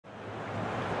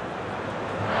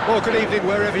Well, good evening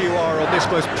wherever you are on this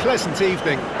most pleasant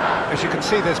evening. As you can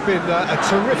see, there's been a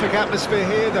terrific atmosphere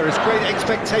here. There is great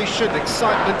expectation,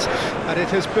 excitement, and it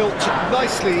has built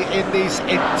nicely in these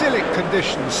idyllic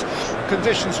conditions.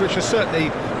 Conditions which are certainly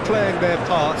playing their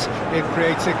part in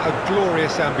creating a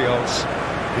glorious ambience.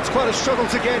 It's quite a struggle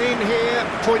to get in here,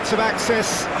 points of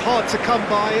access hard to come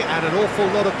by, and an awful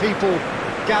lot of people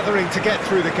gathering to get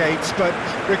through the gates, but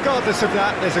regardless of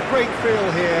that, there's a great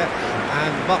feel here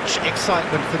and much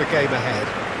excitement for the game ahead.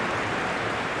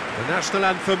 The national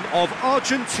anthem of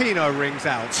Argentina rings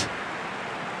out.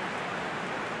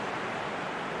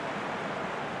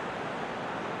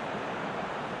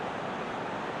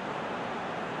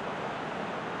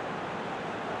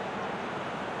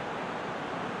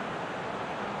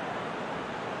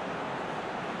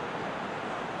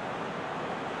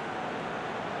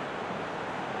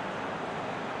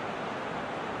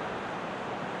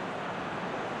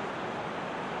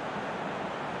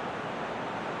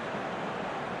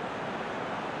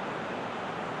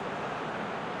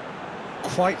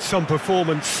 Quite some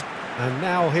performance, and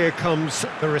now here comes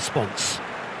the response.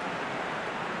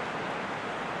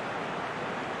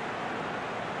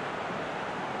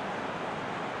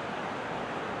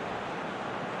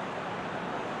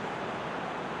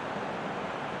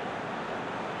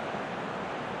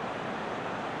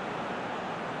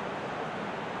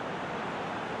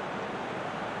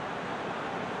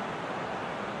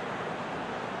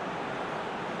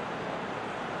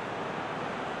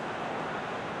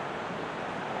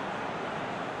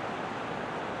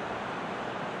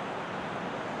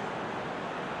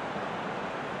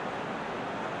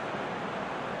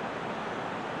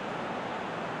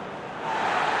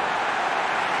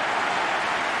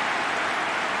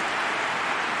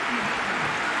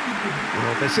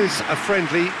 Well, this is a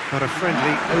friendly, but a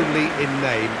friendly only in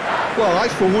name. Well, I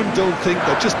for one don't think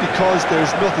that just because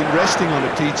there's nothing resting on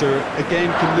it, Peter, a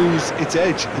game can lose its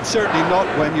edge, and certainly not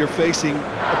when you're facing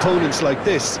opponents like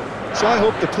this. So I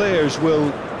hope the players will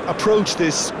approach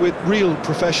this with real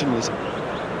professionalism.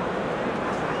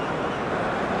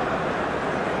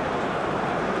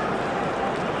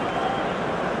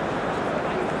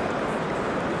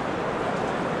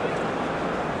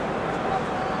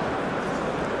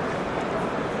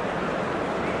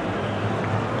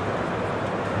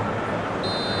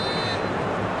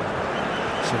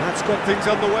 So that's got things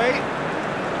underway.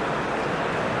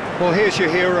 Well, here's your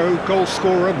hero, goal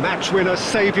scorer, match winner,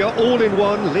 saviour, all in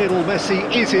one. Lionel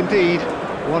Messi is indeed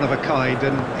one of a kind,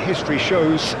 and history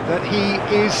shows that he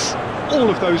is all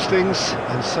of those things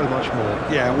and so much more.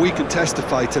 Yeah, we can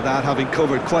testify to that, having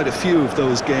covered quite a few of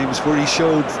those games where he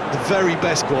showed the very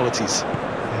best qualities.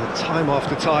 Yeah, time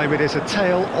after time, it is a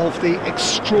tale of the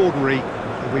extraordinary,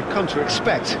 and we've come to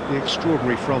expect the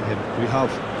extraordinary from him. We have.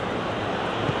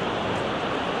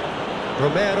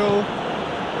 Romero,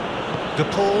 De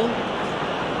Paul.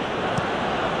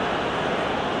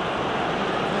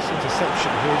 Nice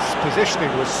interception, his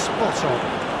positioning was spot on.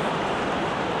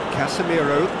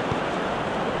 Casemiro.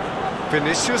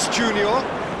 Vinicius Junior.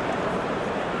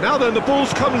 Now then, the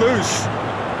ball's come loose.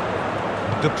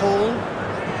 De Paul.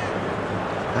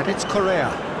 And it's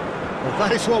Correa. Well,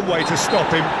 that is one way to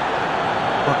stop him.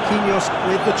 Marquinhos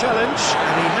with the challenge,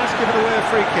 and he has given away a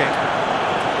free kick.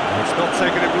 It's not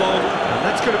taken him long, and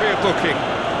that's going to be a booking.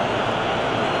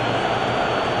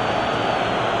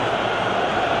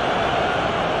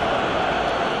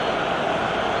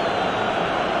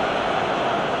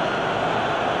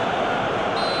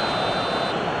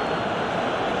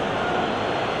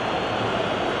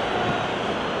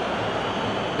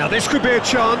 Now this could be a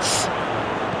chance.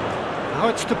 Now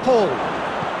it's De Paul.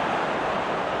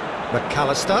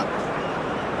 McAllister.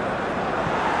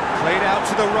 Played out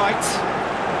to the right.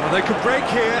 Well, they could break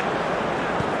here.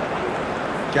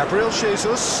 Gabriel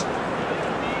Jesus.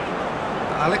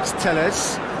 Alex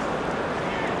Telles.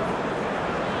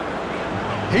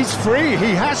 He's free,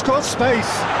 he has got space.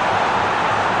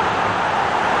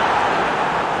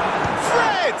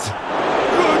 Fred!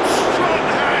 Good strong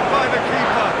hand by the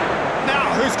keeper. Now,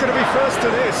 who's going to be first to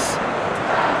this?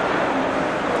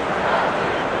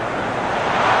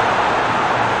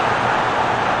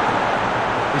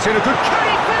 He's in a good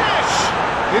finish!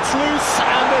 It's loose,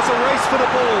 and there's a race for the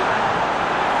ball.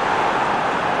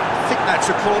 I think that's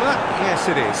a corner. Yes,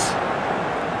 it is.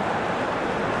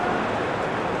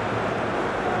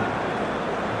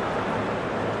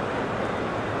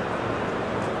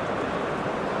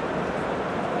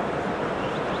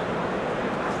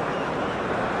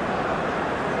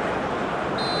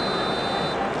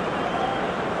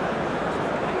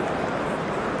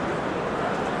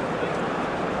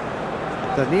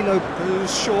 Danilo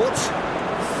goes short.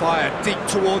 Fired deep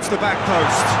towards the back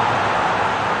post.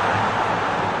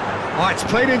 Oh, it's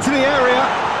played into the area.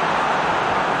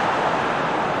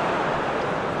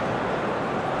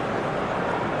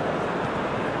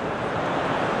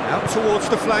 Out towards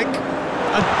the flank.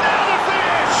 And now the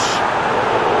finish!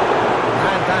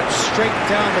 And that's straight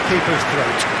down the keeper's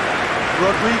throat.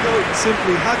 Rodrigo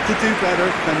simply had to do better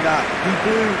than that. He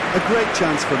blew a great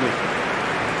chance for me.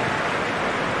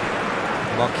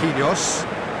 Marquinhos.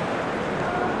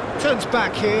 Turns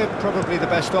back here, probably the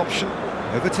best option.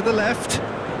 Over to the left.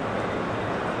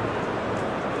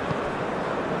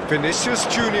 Vinicius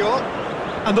Junior.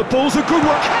 And the ball's a good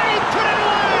one. Can he put it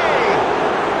away?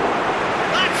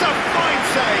 That's a fine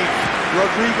save.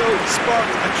 Rodrigo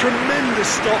sparked a tremendous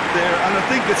stop there, and I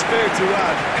think it's fair to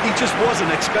add, he just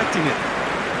wasn't expecting it.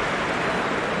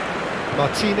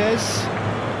 Martinez.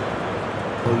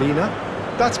 Molina.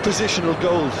 That's positional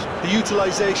gold, the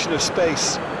utilisation of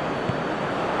space.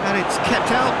 And it's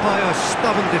kept out by a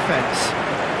stubborn defence.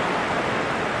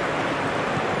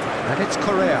 And it's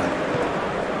Correa.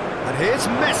 And here's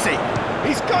Messi.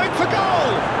 He's going for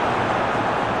goal!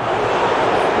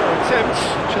 Fair attempt,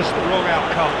 just the wrong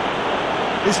outcome.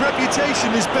 His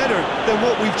reputation is better than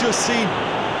what we've just seen.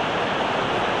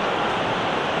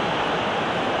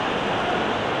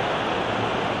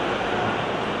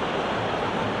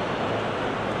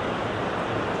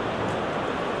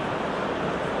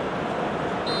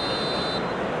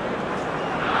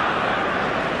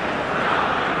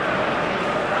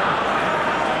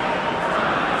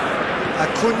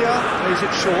 Acuna plays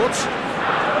it short.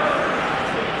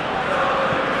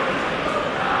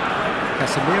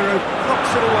 Casemiro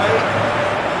knocks it away.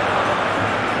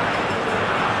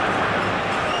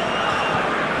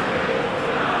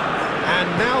 And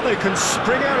now they can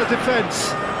spring out of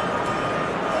defence.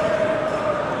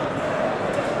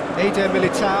 Eder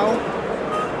Militao.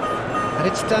 And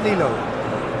it's Danilo.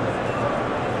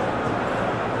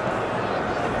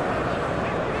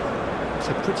 It's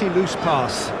a pretty loose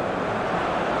pass.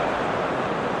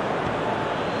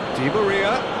 Di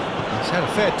Maria, he's had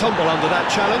a fair tumble under that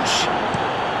challenge.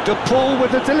 De Paul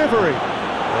with the delivery.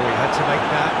 Oh, he had to make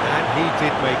that, and he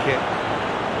did make it.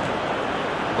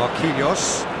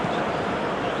 Marquinhos.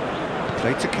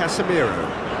 Played to Casemiro.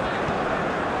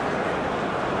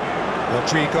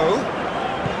 Rodrigo.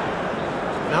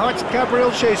 Now it's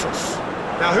Gabriel Jesus.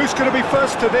 Now who's going to be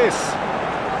first to this?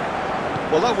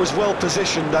 Well, that was well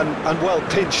positioned and well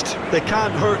pinched. They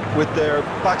can't hurt with their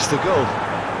backs to goal.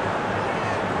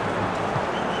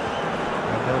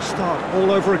 They'll start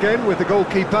all over again with the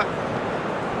goalkeeper.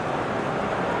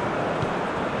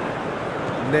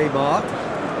 Neymar.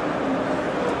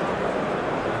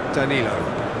 Danilo.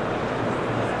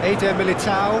 Eder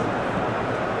Militao.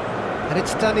 And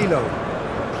it's Danilo.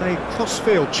 Playing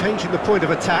cross-field, changing the point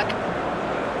of attack.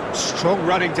 Strong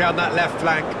running down that left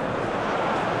flank.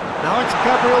 Now it's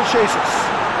Gabriel Jesus.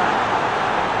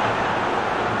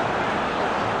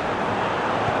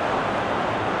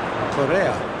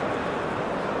 Correa.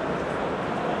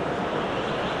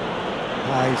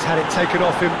 He's had it taken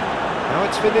off him. Now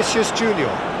it's Vinicius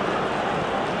Junior.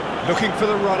 Looking for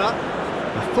the runner.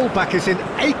 The fullback is in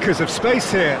acres of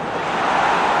space here.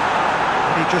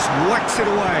 And he just whacks it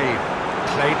away.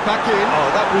 Played back in. Oh,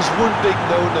 that was one big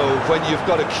no-no when you've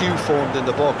got a queue formed in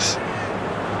the box.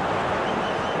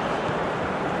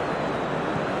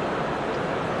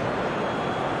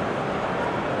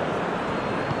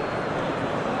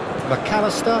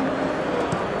 McAllister.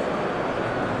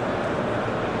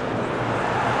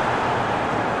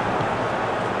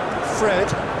 Fred.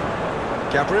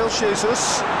 Gabriel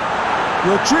Jesus.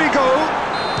 Rodrigo.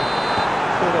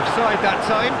 Caught offside that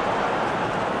time.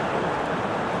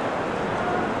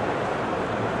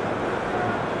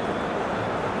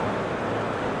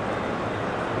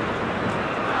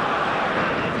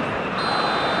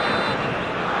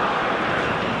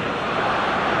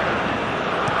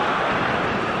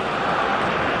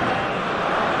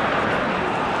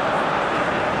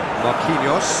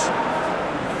 Marquinhos.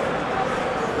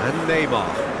 And Neymar.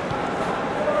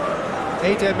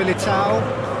 Eder Militao.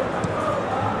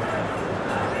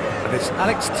 And it's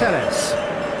Alex Telles.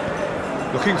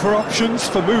 Looking for options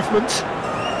for movement.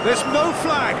 There's no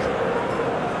flag.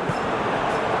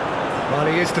 Well,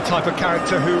 he is the type of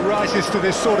character who rises to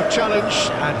this sort of challenge,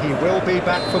 and he will be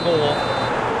back for more.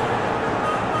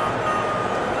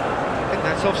 I think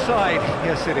that's offside.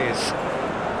 Yes, it is.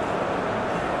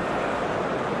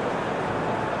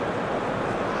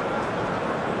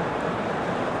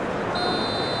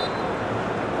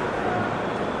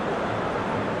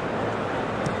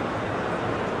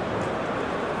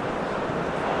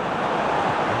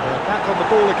 On the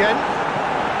ball again.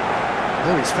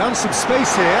 Oh, he's found some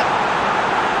space here.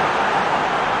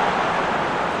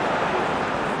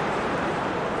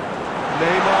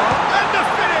 Neymar, and the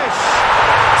finish!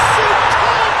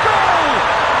 Superb goal!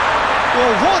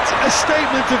 Well, what a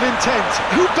statement of intent.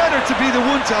 Who better to be the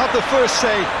one to have the first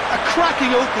say? A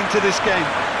cracking opening to this game.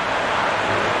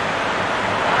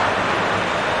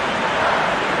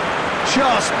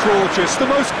 Just gorgeous, the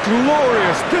most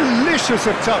glorious, delicious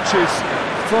of touches,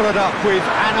 followed up with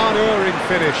an unerring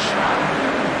finish.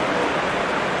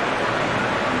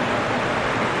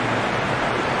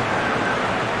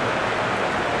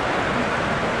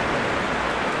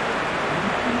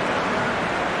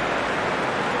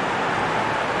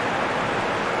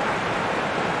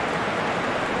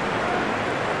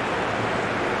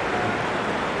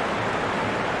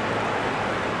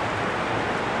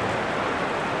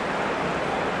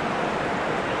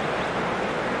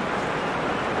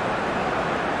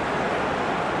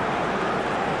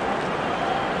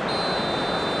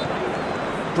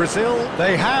 Brazil,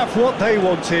 they have what they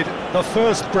wanted, the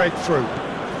first breakthrough.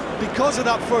 Because of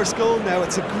that first goal now,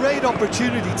 it's a great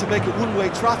opportunity to make it one-way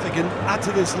traffic and add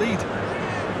to this lead.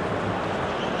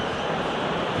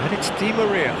 And it's Di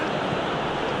Maria.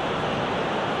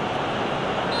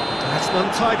 That's an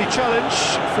untidy challenge,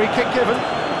 free kick given.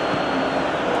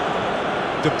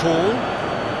 De Paul.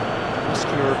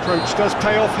 Muscular approach does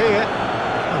pay off here.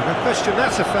 Oh, no question,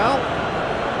 that's a foul.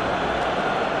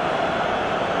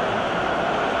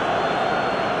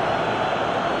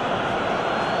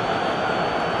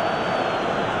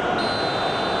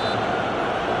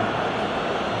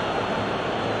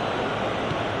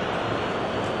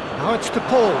 Now it's De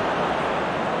Paul.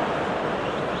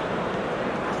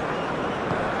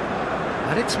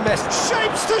 And it's Messi.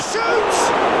 Shapes to shoot!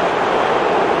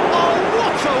 Oh,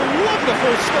 what a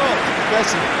wonderful stop!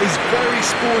 Messi is very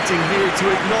sporting here to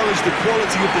acknowledge the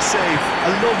quality of the save.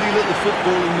 A lovely little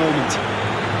footballing moment.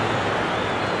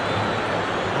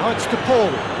 Now it's De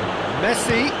Paul.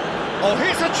 Messi. Oh,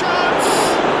 here's a chance!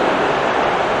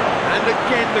 And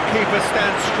again the keeper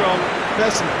stands strong.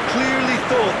 Messi clearly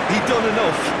thought he'd done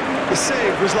enough. The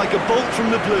save was like a bolt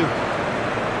from the blue.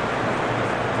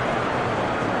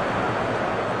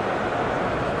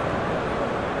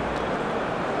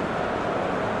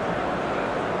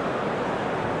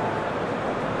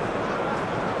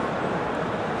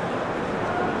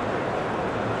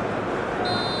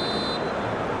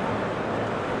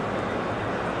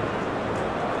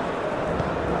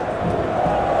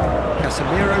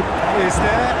 Casemiro is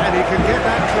there and he can get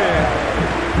that clear.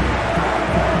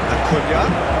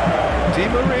 Acuna. Di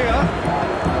Maria,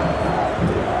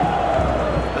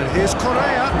 and here's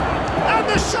Correa, and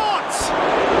the shot!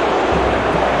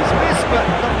 He's missed, but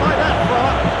not by that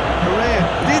far. Correa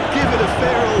did give it a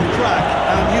fair old crack,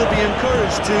 and he'll be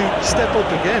encouraged to step up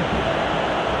again.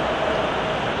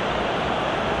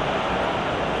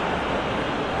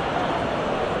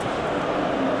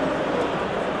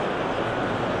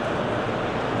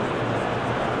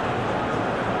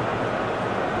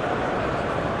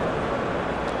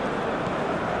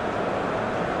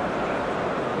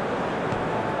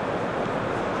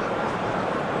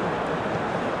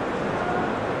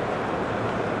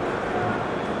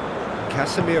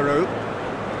 Casemiro.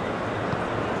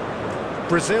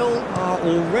 Brazil are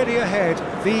already ahead,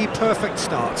 the perfect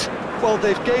start. Well,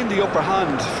 they've gained the upper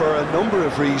hand for a number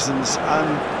of reasons, and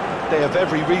they have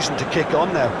every reason to kick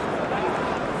on now.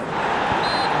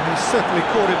 And he's certainly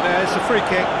caught him there, it's a free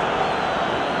kick.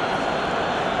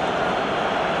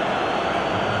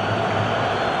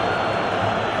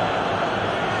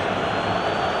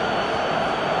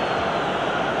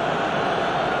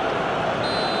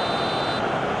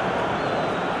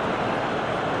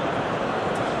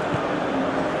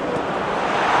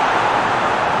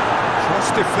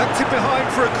 Deflected behind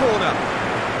for a corner.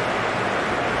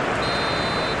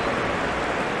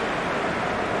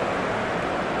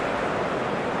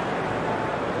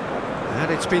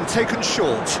 And it's been taken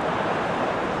short.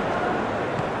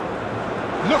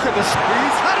 Look at the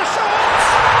squeeze. Had a shot!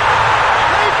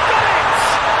 They've got it!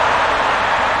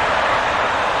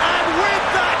 And with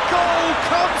that goal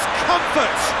comes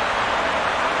comfort.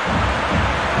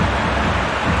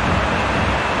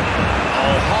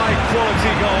 Oh, high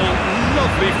quality goal.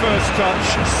 Lovely first touch,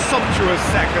 sumptuous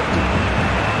second.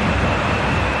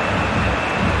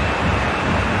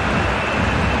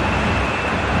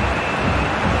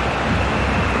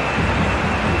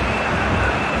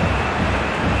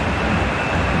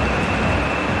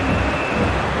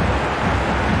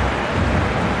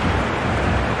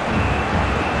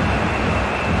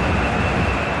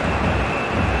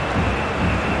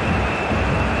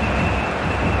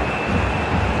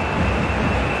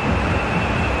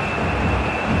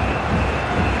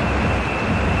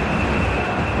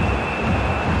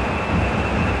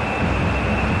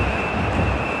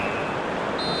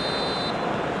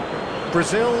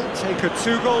 Brazil take a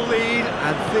 2-goal lead,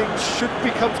 and things should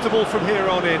be comfortable from here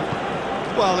on in.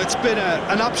 Well, it's been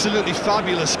an absolutely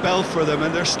fabulous spell for them,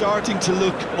 and they're starting to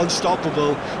look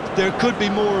unstoppable. There could be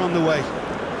more on the way.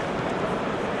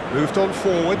 Moved on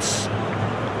forwards.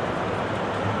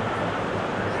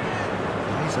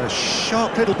 He's a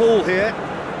sharp little ball here.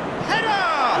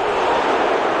 Header!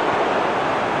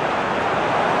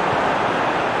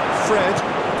 Fred.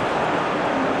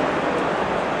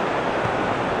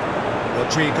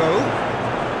 Rodrigo.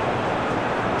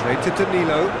 Played to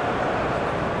Danilo.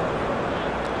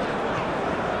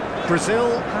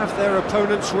 Brazil have their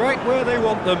opponents right where they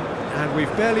want them, and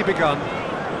we've barely begun.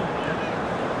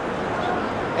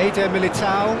 Eder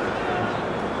Militao.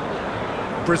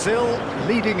 Brazil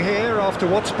leading here after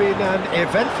what's been an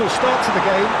eventful start to the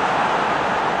game.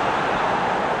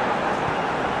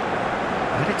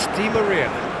 And it's Di Maria.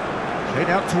 Played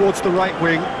out towards the right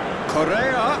wing.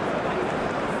 Correa.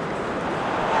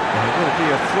 There will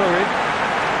be a throw-in.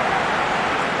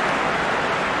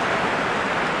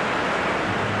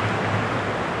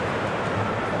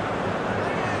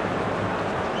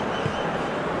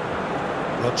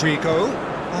 Rodrigo.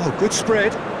 Oh, good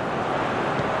spread.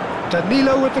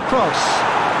 Danilo with the cross.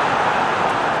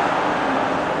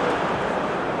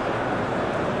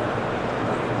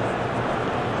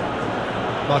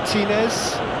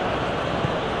 Martinez.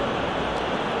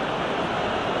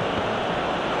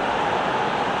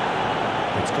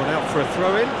 It's gone out for a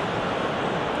throw-in.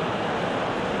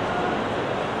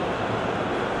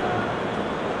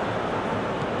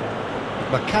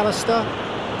 McAllister.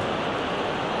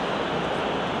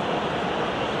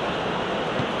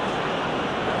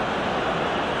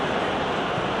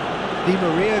 Di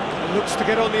Maria looks to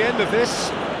get on the end of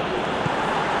this.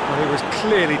 Well, he was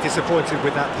clearly disappointed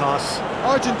with that pass.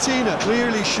 Argentina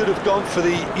clearly should have gone for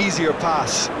the easier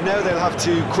pass. Now they'll have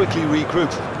to quickly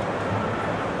regroup.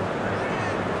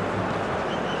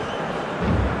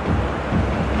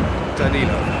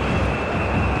 Danilo.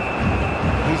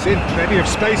 He's in plenty of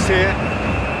space here.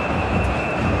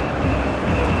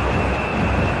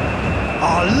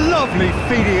 Oh, lovely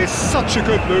feed, he is such a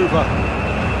good mover.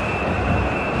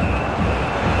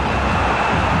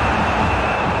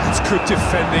 Good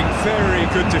defending, very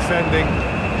good defending.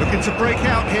 Looking to break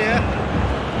out here.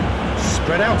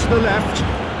 Spread out to the left.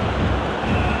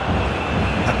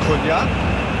 Acuna.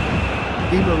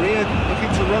 Di Maria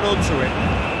looking to run onto it.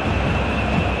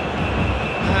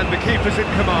 And the keeper's in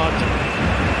command.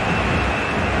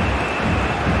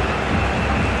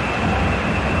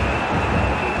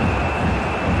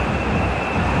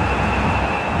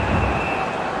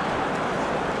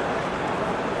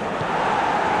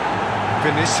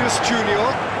 Vinicius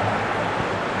Junior.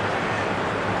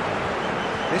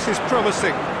 This is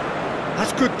promising.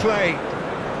 That's good play.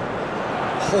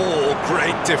 Oh,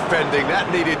 great defending.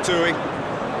 That needed doing.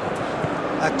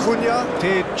 Acuna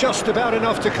did just about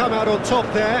enough to come out on top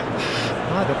there.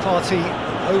 Neither party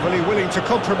overly willing to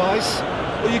compromise.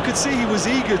 Well, you could see he was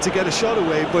eager to get a shot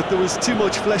away, but there was too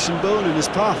much flesh and bone in his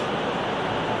path.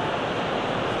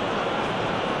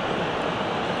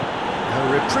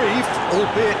 Reprieve,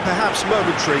 albeit perhaps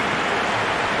momentary.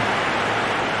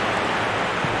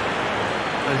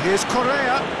 And here's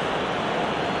Correa.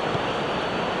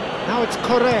 Now it's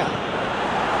Correa.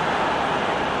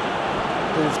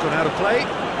 Ball's gone out of play.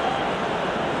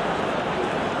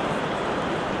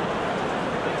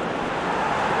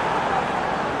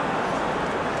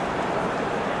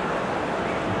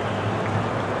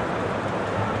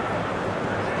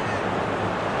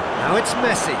 Now it's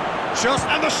Messi. Just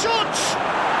and the shot!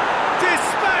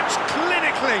 Dispatched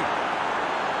clinically.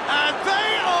 And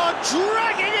they are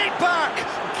dragging it back.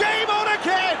 Game on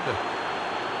again.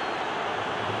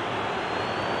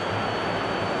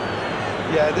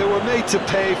 Yeah, they were made to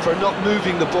pay for not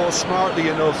moving the ball smartly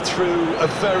enough through a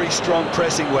very strong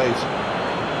pressing wave.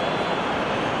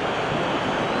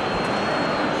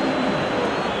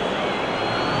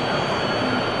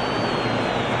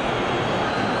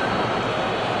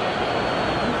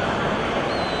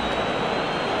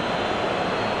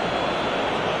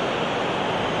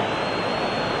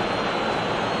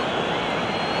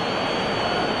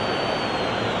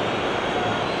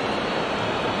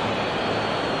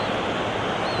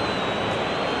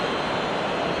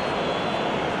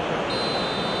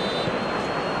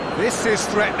 This is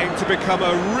threatening to become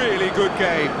a really good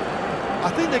game.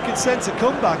 I think they can sense a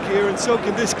comeback here, and so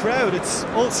can this crowd. It's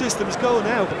all systems go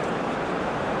now.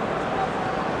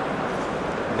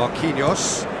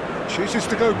 Marquinhos chooses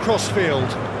to go crossfield.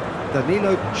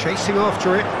 Danilo chasing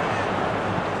after it.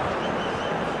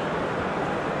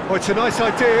 Oh, it's a nice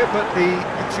idea, but the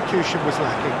execution was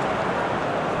lacking.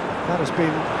 That has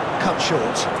been cut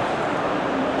short.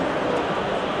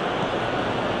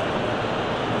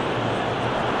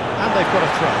 And they've got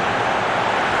a throw.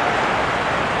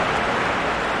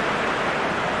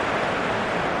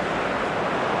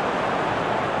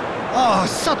 Oh,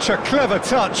 such a clever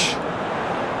touch.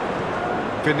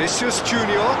 Vinicius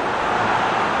Junior.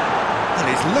 And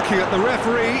he's looking at the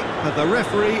referee, but the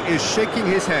referee is shaking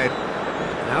his head.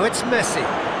 Now it's Messi.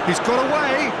 He's got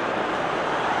away.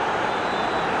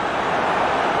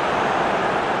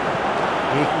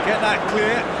 He can get that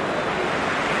clear.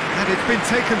 And it's been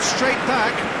taken straight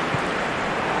back.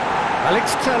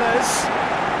 Alex Telles.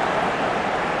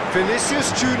 Vinicius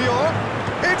Junior.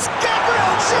 It's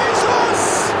Gabriel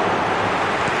Jesus!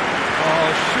 Oh,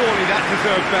 surely that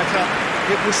deserved better.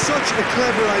 It was such a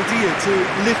clever idea to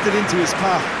lift it into his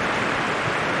path.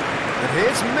 And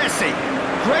here's Messi.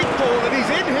 Great ball, and he's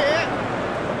in here.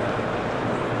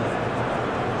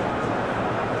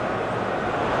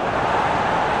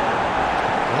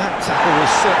 That tackle was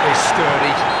certainly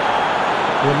sturdy.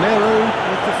 Romero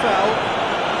with the foul.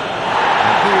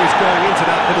 And he was going into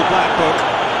that little black book.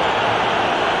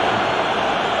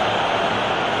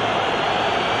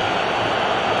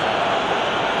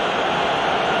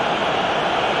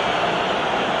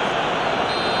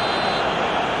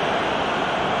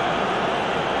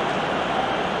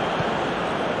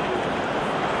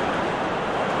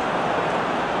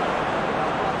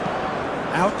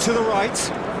 Out to the right.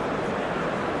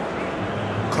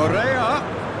 Correa.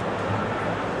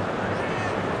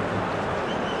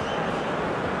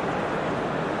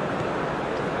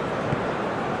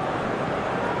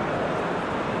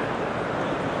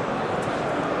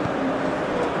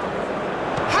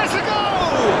 Has a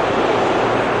goal!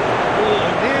 Oh,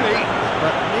 nearly,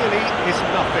 but nearly is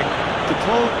nothing. The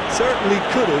ball certainly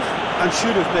could have and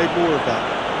should have made more of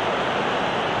that.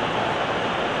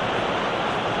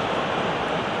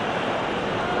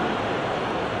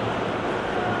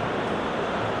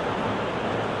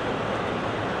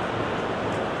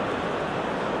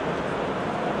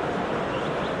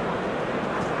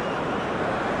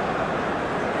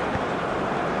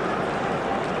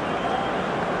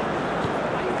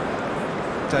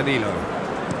 Danilo.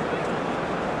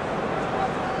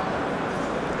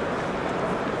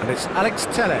 And it's Alex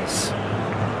Telles.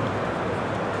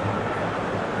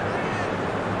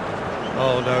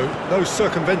 Oh no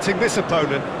circumventing this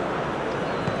opponent.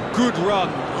 Good run,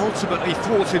 ultimately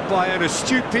thwarted by an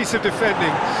astute piece of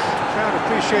defending. Crowd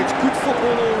appreciates good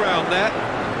football all round there.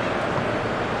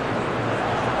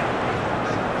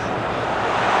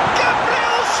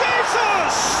 Gabriel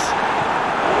Jesus!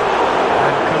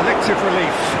 And collective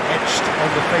relief etched on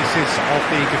the faces of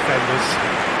the defenders.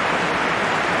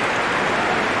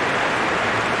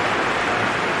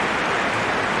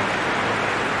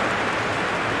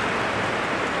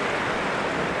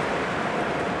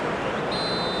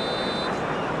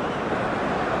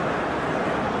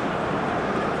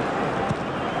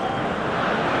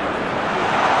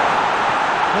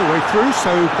 Way through,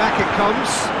 so back it comes.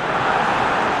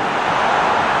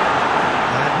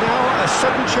 And now a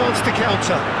sudden chance to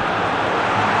counter.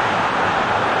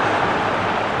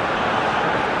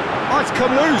 Oh, it's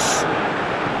come loose.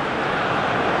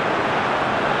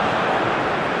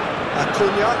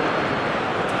 Acuna.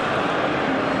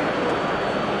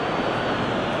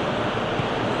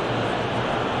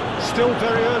 Still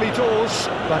very early doors,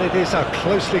 but it is a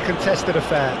closely contested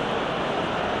affair.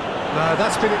 No,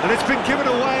 that's been it, and it's been given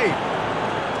away.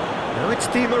 Now it's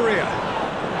Di Maria.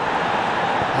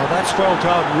 Oh, that's well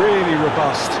done, really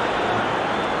robust.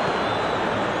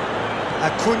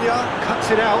 Acuna cuts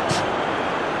it out.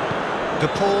 De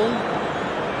Paul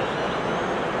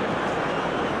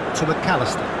to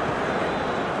McAllister.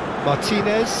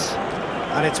 Martinez,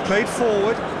 and it's played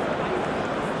forward.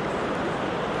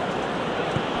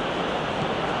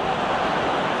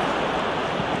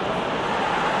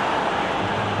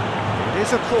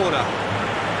 Here's a corner.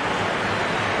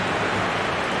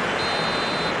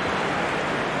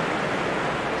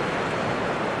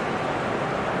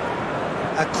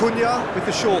 Acuna with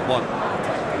the short one.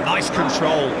 Nice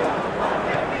control.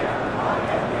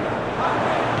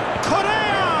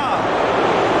 Correa!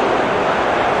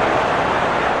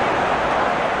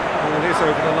 Ball is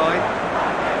over the line.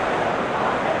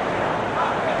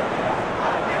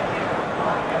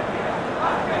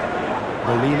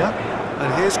 Molina.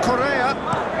 And here's Correa.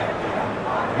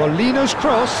 Molina's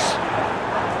cross.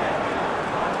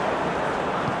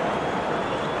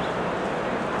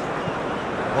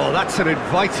 Well, that's an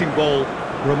inviting ball.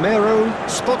 Romero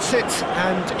spots it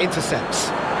and intercepts.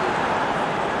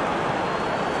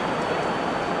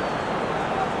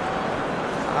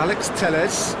 Alex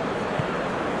Telles.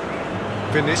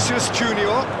 Vinicius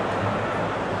Junior.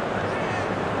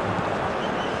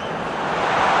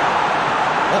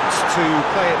 Opts to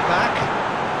play it back.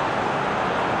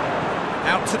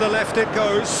 Out to the left it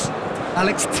goes.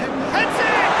 Alex heads it! And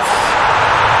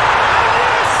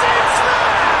yes, it's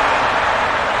there!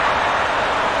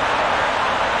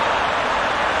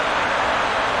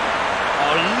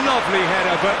 Oh, lovely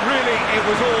header, but really it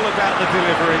was all about the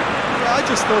delivery. Yeah, I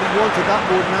just thought he wanted that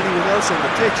more than anyone else on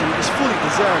the pitch, and it was fully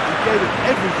deserved. He gave it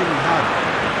everything he had.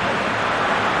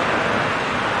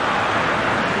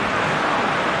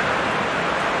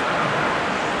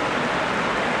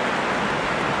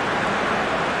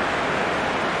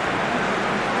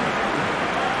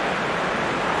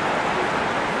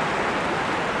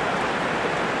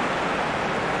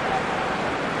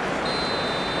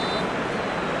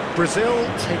 Brazil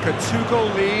take a 2-goal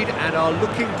lead and are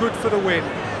looking good for the win.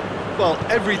 Well,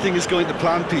 everything is going to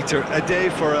plan, Peter. A day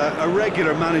for a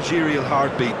regular managerial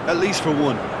heartbeat, at least for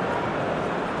one.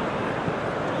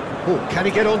 Oh, can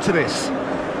he get onto this?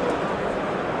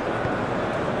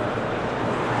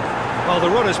 Well, the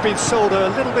run has been sold a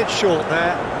little bit short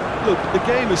there. Look, the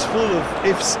game is full of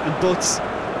ifs and buts.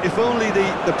 If only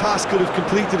the pass could have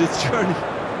completed its journey.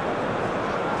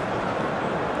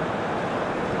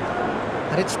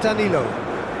 And it's Danilo.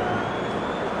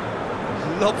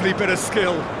 Lovely bit of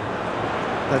skill.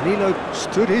 Danilo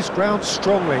stood his ground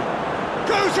strongly.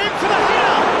 Goes in for the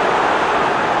header!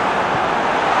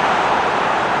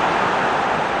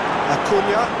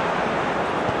 Acuna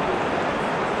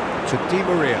to Di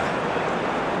Maria.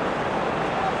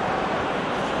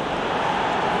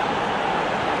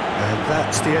 And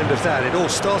that's the end of that. It all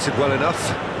started well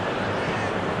enough.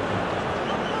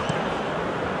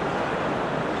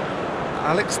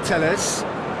 Alex Telles.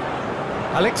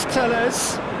 Alex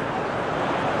Telles.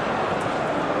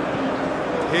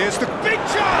 Here's the big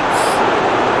chance!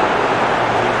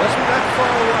 Wasn't that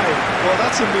far away? Well,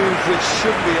 that's a move which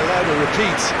shouldn't be allowed to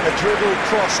repeat. A dribble,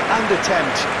 cross and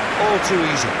attempt, all too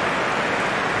easy.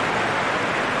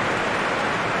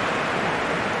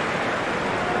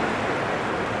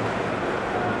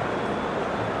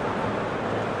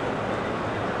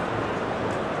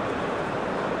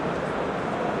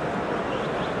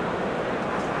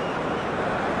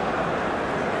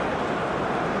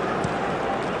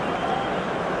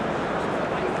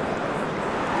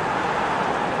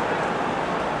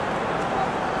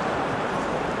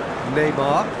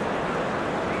 Neymar,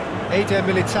 Eder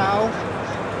Militao,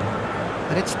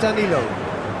 and it's Danilo.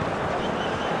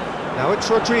 Now it's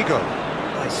Rodrigo.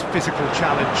 Nice physical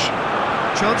challenge.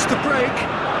 Chance to break.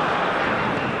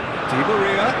 Di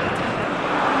Maria.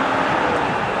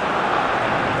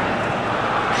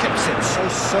 Keeps it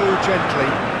so gently.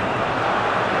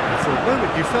 And for a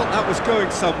moment you felt that was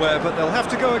going somewhere, but they'll have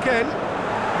to go again.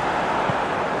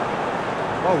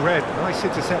 Well read, nice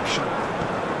interception.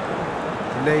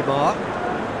 Neymar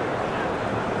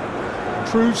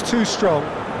proves too strong.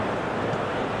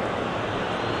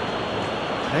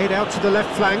 Played out to the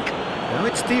left flank. Now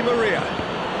it's Di Maria.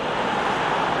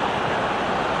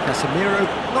 Casemiro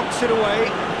knocks it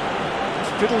away.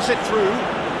 Fiddles it through.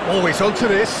 Always onto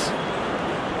this.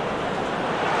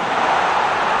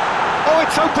 Oh,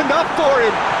 it's opened up for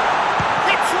him.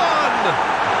 Hits one.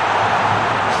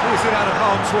 Clears it out of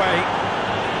harm's way.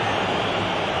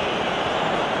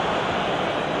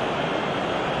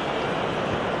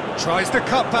 Tries the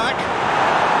cut back,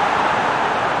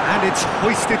 and it's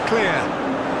hoisted clear.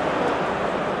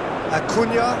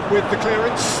 Acuna with the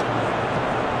clearance.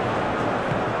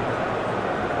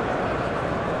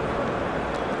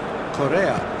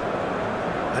 Correa.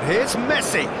 And here's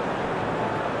Messi.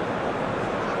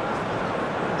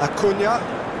 Acuna.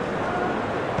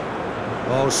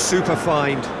 Oh, super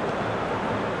find.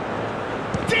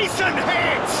 Decent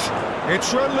hit!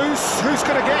 It's run loose. Who's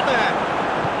going to get there?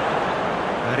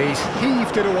 And he's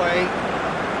heaved it away.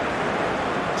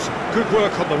 Some good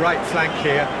work on the right flank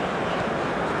here.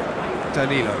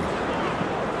 Danilo.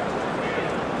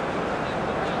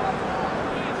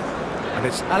 And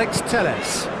it's Alex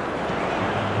Telles.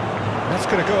 That's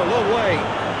going to go a long way.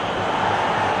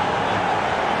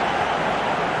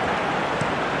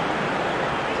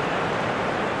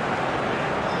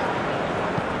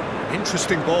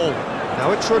 Interesting ball.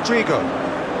 Now it's Rodrigo.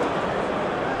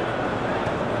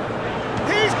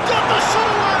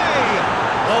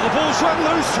 Oh, the ball's run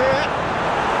loose here.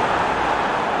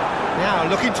 Now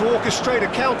looking to orchestrate a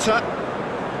counter.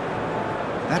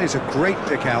 That is a great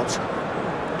pick out.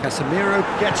 Casemiro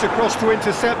gets across to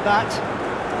intercept that.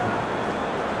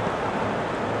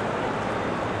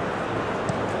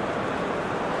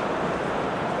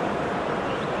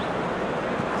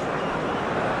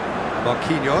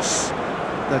 Marquinhos.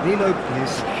 Danilo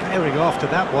is herring after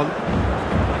that one.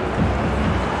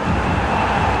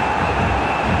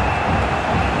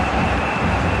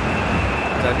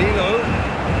 Danilo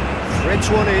threads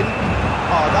one in.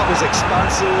 Oh, that was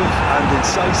expansive and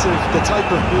incisive, the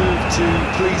type of move to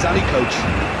please any coach.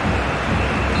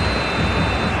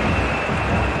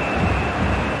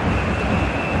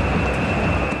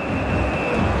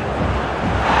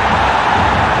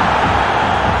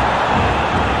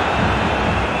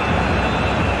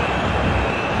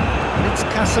 It's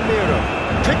Casemiro,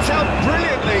 picked out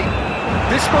brilliantly.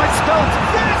 This might spell,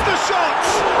 there's the shot!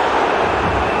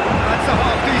 That's a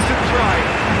half-decent try.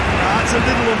 That's a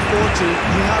little unfortunate.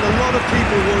 He had a lot of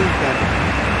people worried then.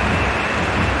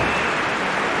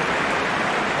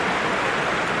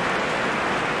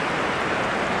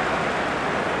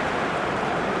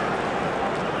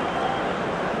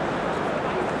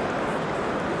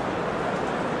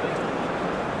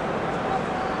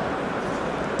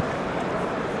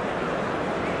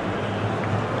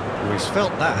 Oh, he's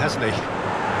felt that, hasn't he?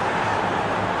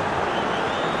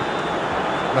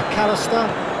 McAllister,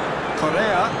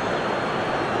 Correa.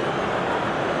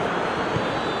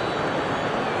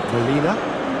 Molina.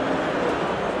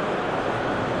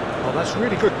 Oh, that's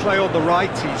really good play on the right.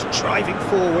 He's driving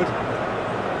forward.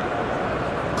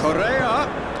 Correa.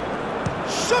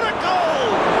 Shot a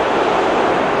goal!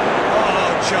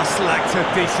 Oh, just lacked a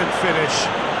decent finish.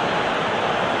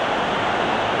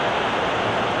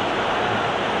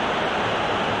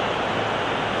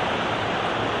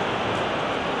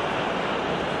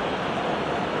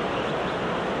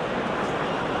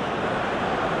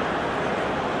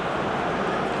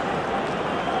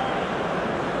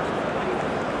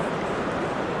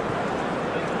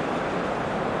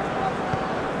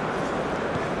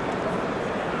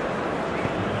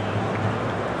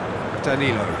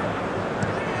 Danilo.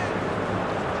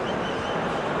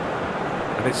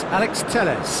 And it's Alex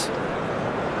Telles.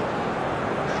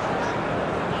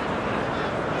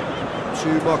 To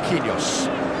Marquinhos.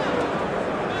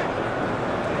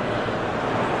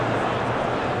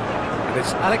 And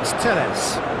it's Alex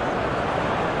Telles.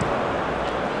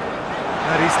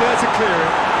 And he's there to clear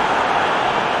it.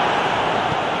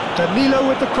 Danilo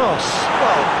with the cross.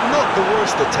 Well, not the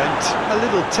worst attempt. A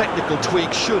little technical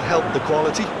tweak should help the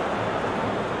quality.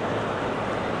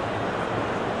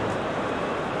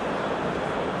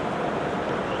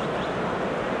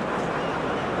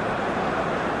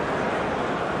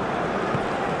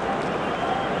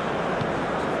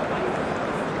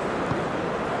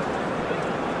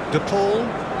 De Paul,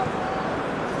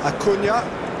 Acuna,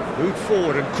 moved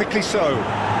forward and quickly so.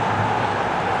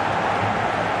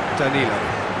 Danilo.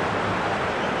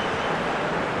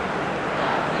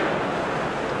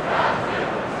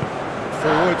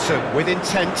 Forwards and with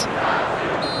intent.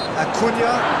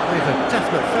 Acuna with a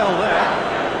definite foul there.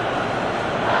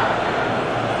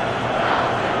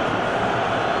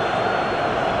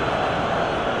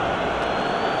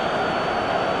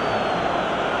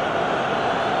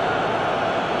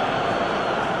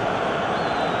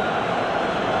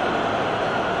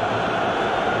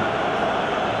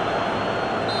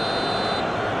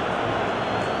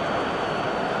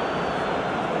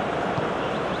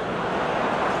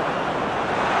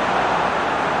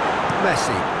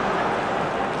 Messi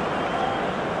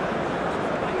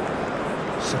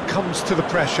succumbs to the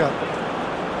pressure.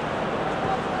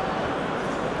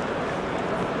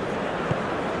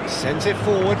 Sends it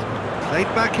forward, played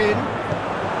back in.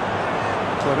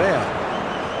 Correa.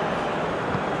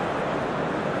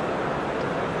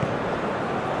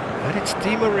 And it's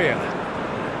Di Maria.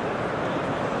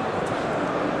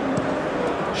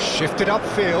 Shifted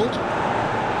upfield.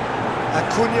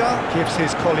 Acuna gives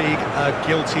his colleague a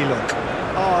guilty look.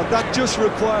 Oh, that just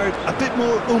required a bit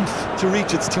more oomph to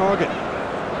reach its target.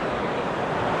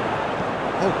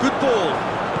 Oh, good ball.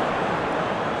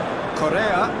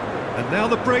 Correa, and now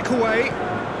the breakaway.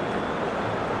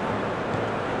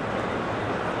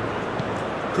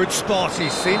 Good spot,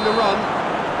 he's seen the run.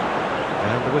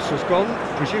 And the whistle's gone,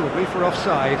 presumably for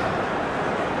offside.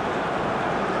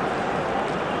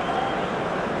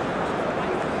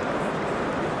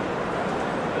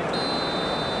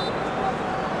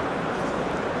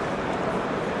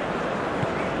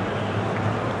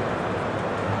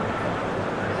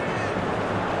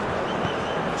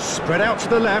 Spread out to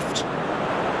the left.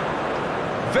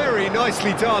 Very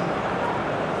nicely done.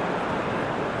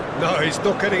 No, he's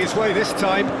not getting his way this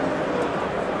time.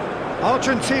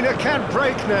 Argentina can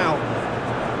break now.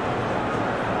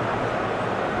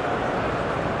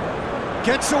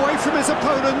 Gets away from his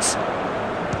opponents.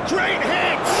 Great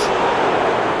hit!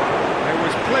 There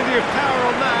was plenty of power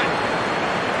on that.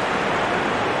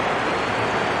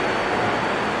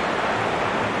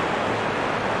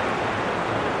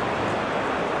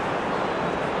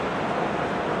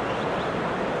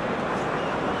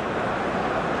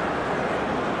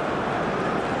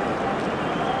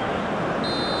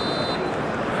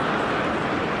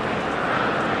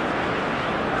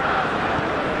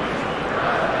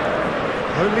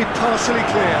 partially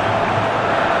clear.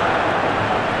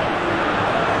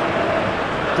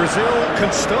 Brazil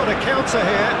can start a counter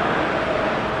here.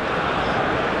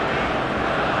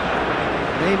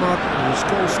 Neymar, whose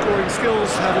goal-scoring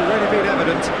skills have already been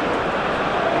evident.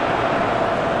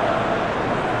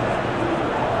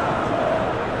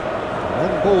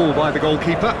 On ball by the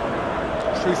goalkeeper.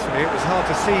 Truthfully, it was hard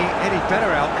to see any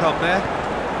better outcome there.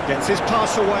 Gets his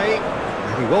pass away,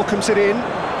 and he welcomes it in.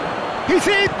 He's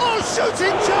in! Oh,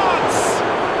 shooting chance!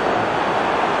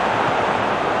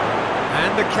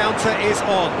 And the counter is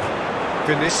on.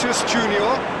 Vinicius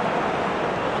Junior.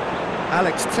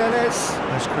 Alex Telles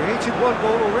has created one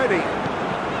goal already.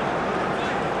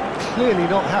 Clearly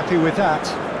not happy with that.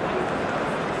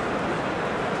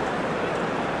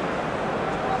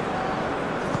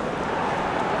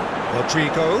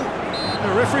 Rodrigo.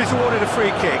 The referee's awarded a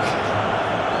free kick.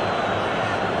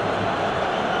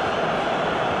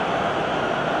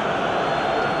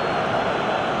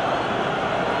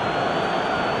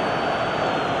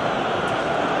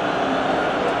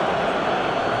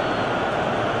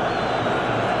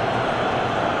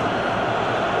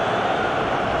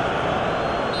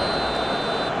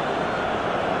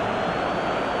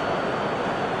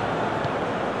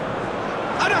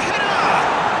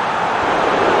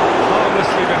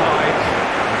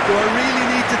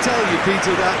 Tell you,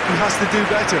 Peter, that he has to do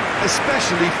better,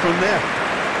 especially from there.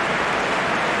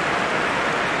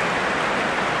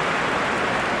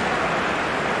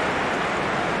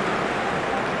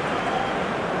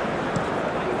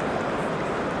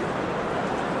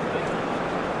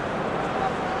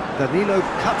 Danilo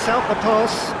cuts out the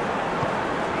pass.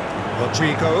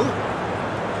 Rodrigo.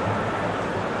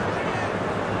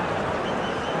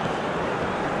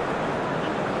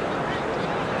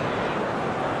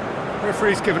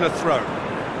 Referee's given a throw.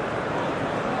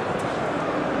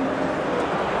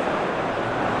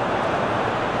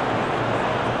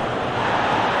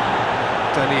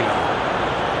 Danilo.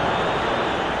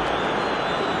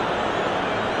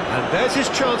 And there's his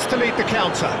chance to lead the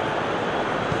counter.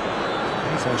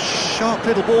 He's a sharp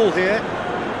little ball here.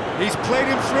 He's played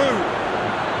him through.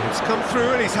 It's come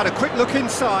through and he's had a quick look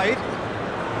inside.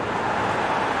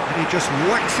 And he just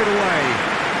whacks it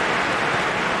away.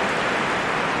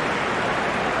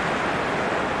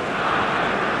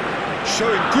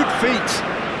 Showing good feet.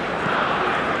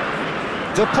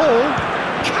 De Paul,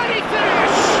 can he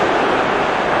finish?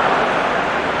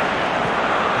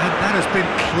 And that has been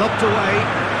clubbed away.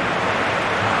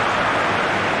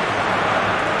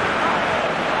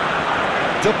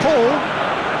 De Paul,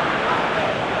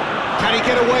 can he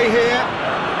get away here?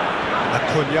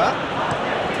 Acuna,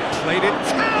 played it,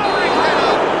 towering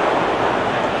header,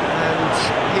 and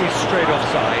he's straight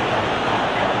offside.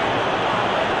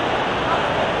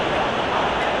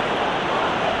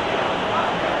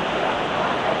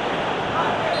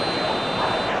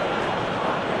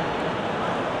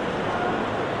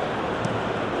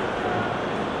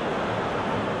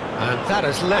 And that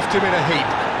has left him in a heap.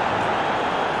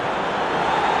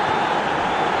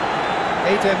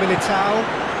 Eder Militao,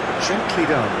 gently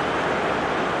done.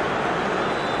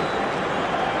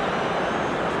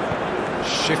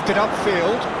 Shifted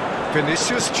upfield.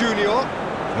 Vinicius Junior,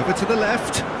 over to the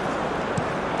left.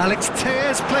 Alex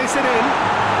Telles plays it in.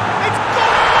 It's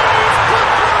gone! He's put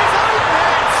through his own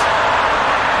net!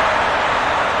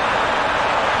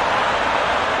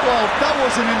 Well, that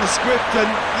wasn't in the script, and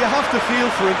you have to feel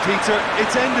for him, Peter.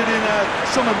 It's ended in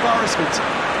some embarrassment.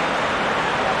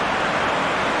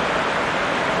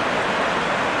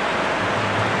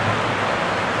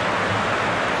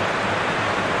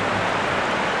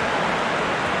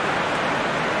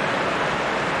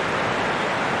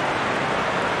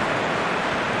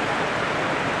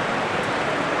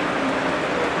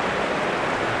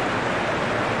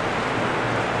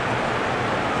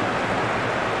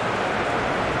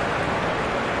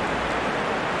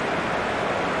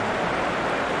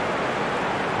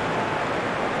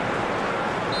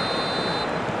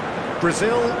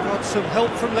 Brazil got some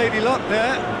help from Lady Luck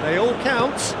there. They all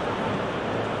count.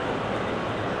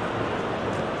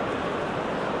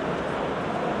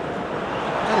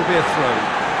 That'll be a throw.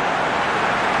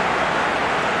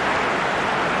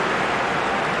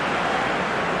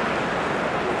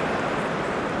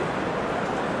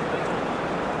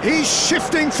 He's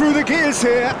shifting through the gears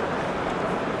here.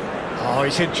 Oh,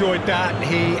 he's enjoyed that.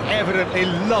 He evidently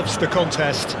loves the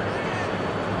contest.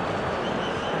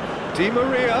 Di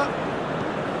Maria.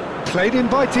 Played in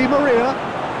by Di Maria.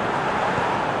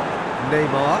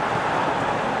 Neymar.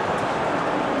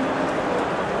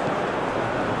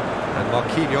 And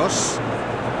Marquinhos.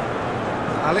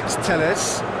 Alex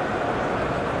Telles.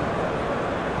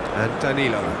 And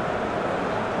Danilo.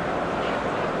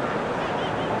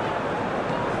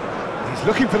 He's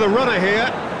looking for the runner here.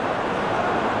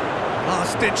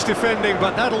 Last-ditch defending,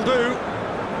 but that'll do.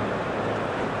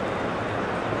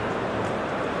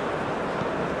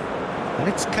 And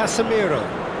it's Casemiro.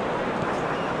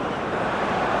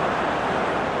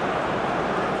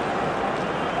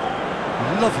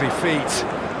 Lovely feet.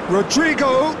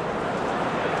 Rodrigo.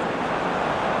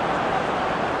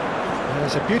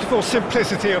 There's a beautiful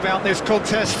simplicity about this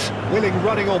contest. Willing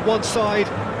running on one side,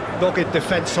 dogged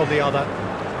defence on the other.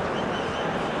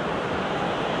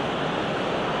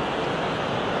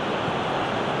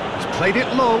 He's played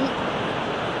it long.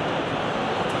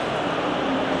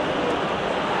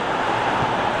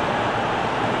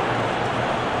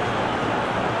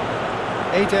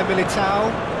 Eder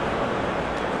Militao.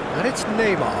 And it's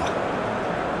Neymar.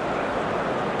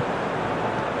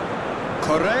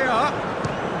 Correa.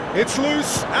 It's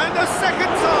loose, and a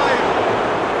second time!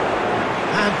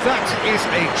 And that is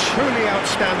a truly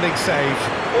outstanding save.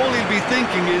 All he'll be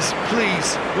thinking is,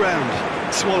 please, ground,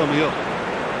 swallow me up.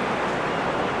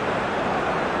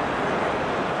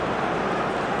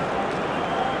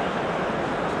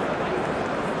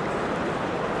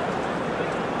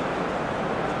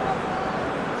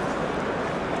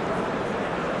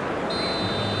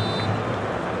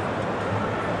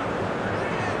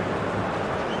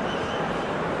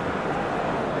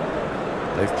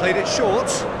 They've played it short.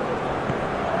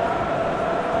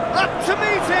 Up to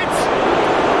meet it!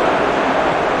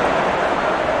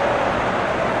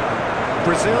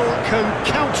 Brazil can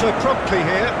counter promptly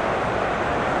here.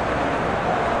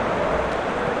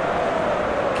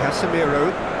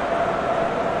 Casemiro.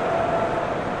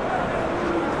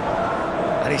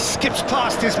 And he skips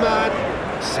past his man,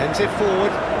 sends it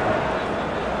forward.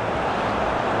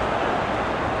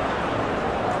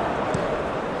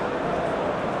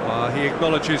 He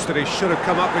acknowledges that he should have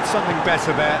come up with something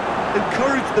better there.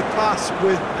 Encouraged the pass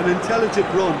with an intelligent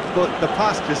run, but the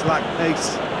pass just lacked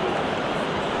pace.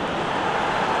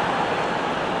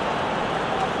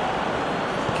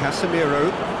 Casemiro.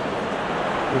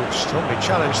 Ooh, strongly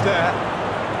challenged there.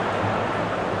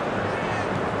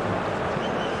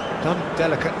 Done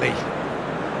delicately.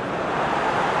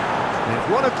 They've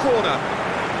won a corner.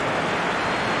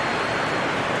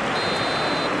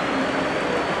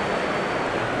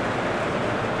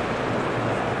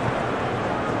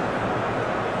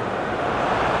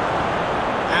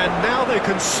 And now they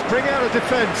can spring out of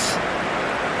defence.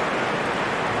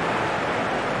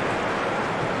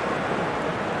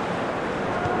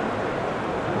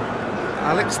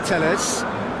 Alex Telles.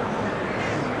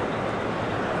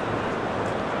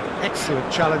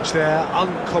 Excellent challenge there,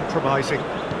 uncompromising.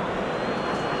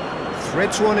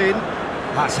 Threads one in.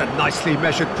 That's a nicely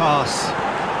measured pass.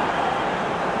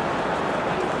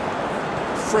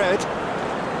 Fred.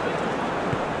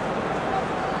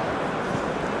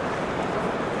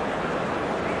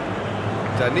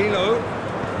 Danilo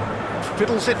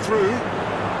fiddles it through.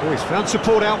 Oh, he's found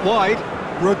support out wide.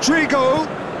 Rodrigo.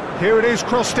 Here it is,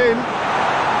 crossed in.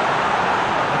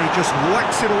 And he just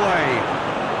whacks it away.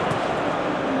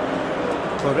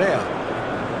 Correa.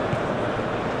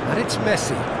 And it's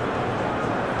Messi.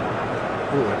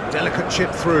 Oh, a delicate chip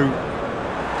through.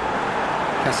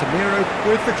 Casemiro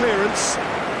with the clearance.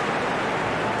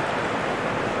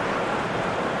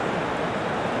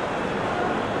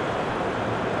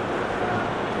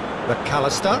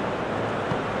 McAllister.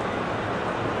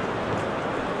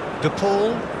 De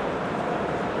Paul.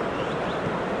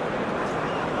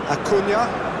 Acuna.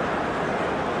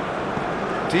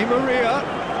 Di Maria.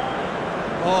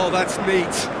 Oh, that's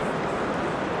neat.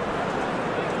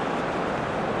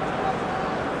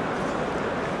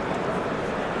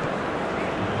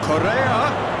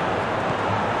 Correa.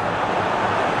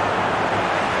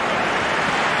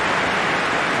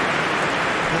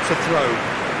 That's a throw.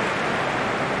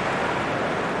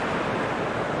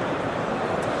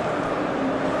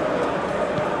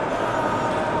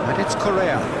 And it's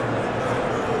Correa.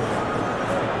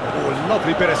 Oh, a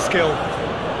lovely bit of skill.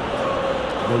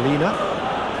 Molina.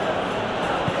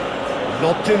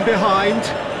 Lobbed in behind.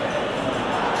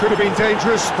 Could have been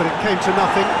dangerous, but it came to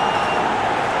nothing.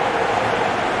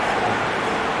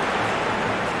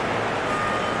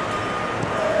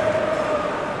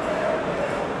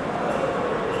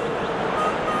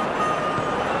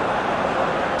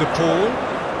 De Paul.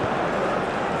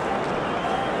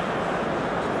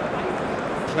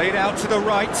 Played out to the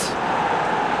right.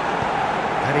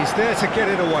 And he's there to get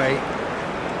it away.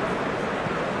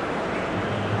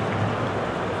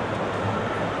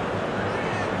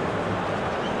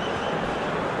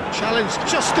 Challenged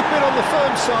just a bit on the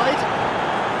firm side.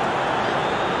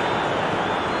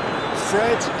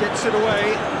 Fred gets it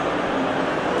away.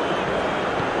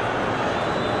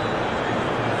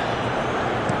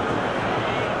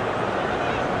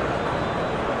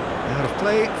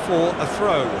 play for a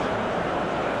throw.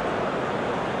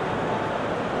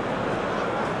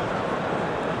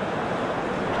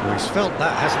 Oh, he's felt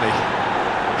that, hasn't he?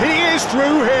 He is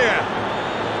through here!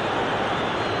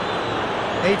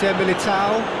 Eder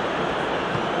Militao.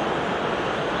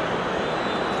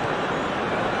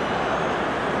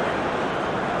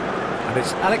 And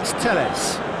it's Alex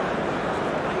Telles.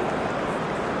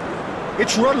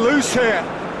 It's run loose here.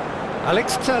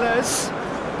 Alex Telles.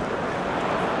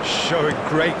 Showing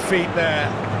great feet there.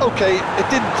 Okay, it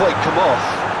didn't quite come off.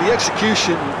 The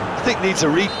execution, I think, needs a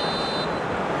And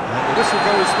the whistle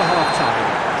goes for half-time.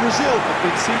 Brazil have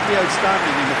been simply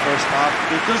outstanding in the first half.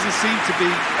 There doesn't seem to be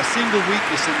a single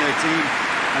weakness in their team,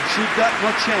 and should that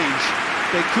not change,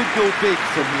 they could go big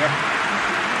from here.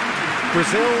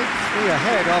 Brazil 3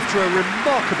 ahead after a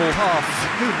remarkable half.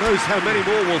 Who knows how many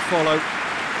more will follow.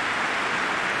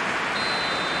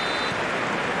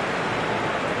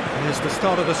 Here's the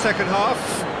start of the second half.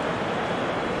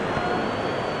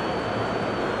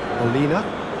 Molina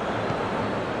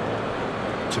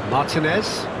to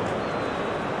Martinez.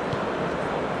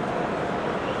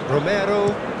 Romero.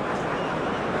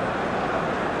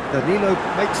 Danilo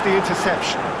makes the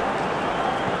interception.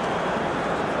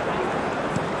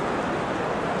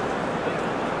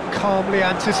 Calmly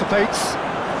anticipates.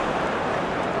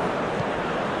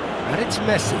 And it's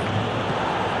Messi.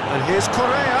 And here's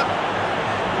Correa.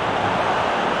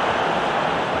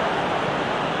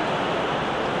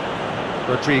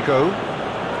 Rodrigo.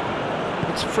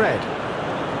 It's Fred.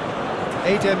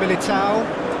 Eder Militao.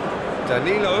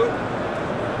 Danilo.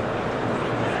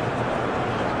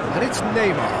 And it's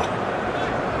Neymar.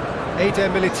 Eder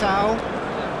Militao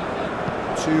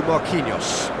to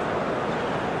Marquinhos.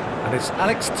 And it's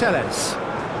Alex Telles.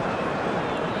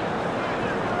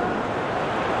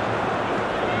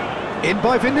 In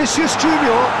by Vinicius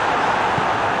Junior.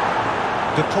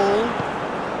 De Paul.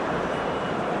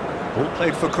 Ball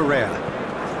played for Correa.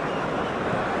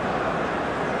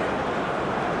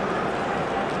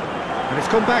 And it's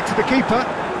gone back to the keeper.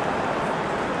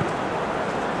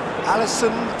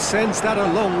 Alisson sends that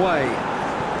a long way.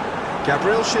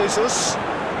 Gabriel Jesus.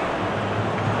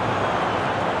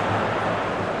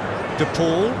 De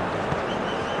Paul.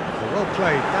 Well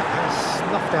played, that has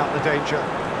snuffed out the danger.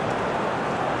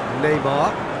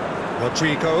 Neymar.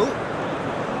 Rodrigo.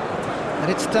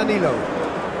 And it's Danilo.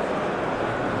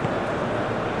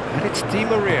 And it's Di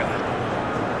Maria.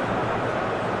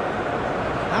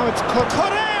 Now it's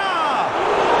Correa!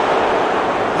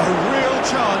 A real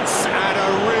chance and a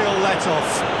real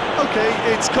let-off. Okay,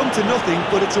 it's come to nothing,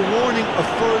 but it's a warning of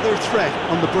further threat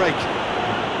on the break.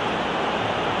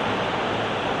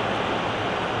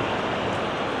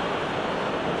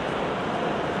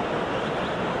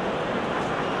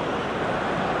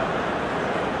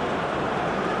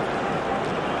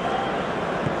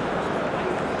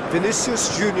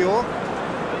 Vinicius Junior.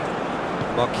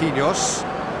 Marquinhos.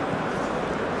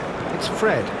 It's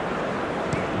Fred.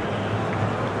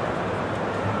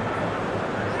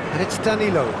 And it's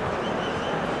Danilo.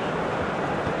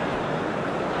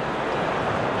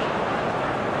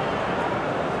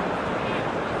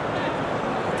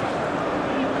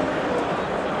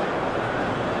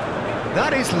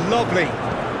 That is lovely.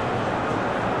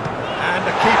 And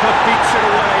the keeper beats it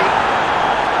away.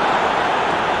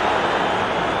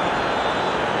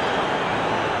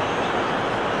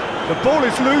 The ball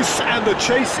is loose and the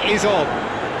chase is on.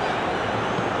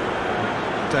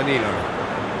 Danilo.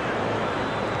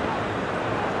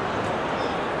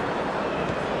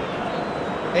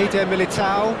 Eder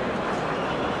Militao.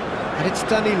 And it's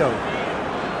Danilo.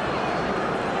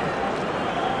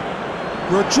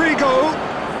 Rodrigo.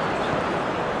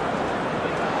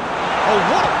 Oh,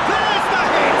 what? There's the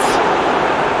hit!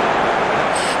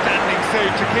 Outstanding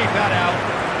save to keep that out.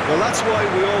 Well, that's why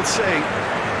we all say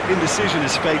indecision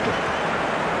is fatal.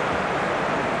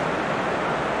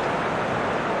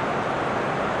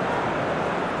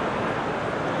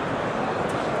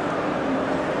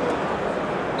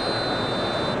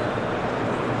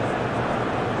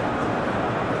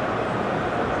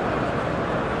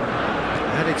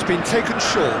 And it's been taken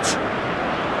short.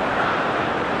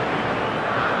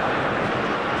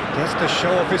 Just to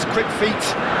show off his quick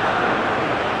feet.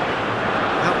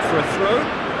 Out for a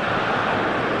throw.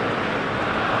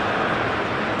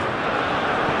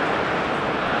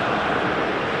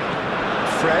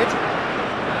 Fred.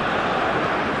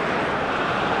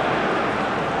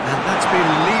 And that's been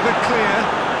levered clear.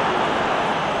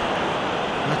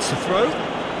 That's the throw.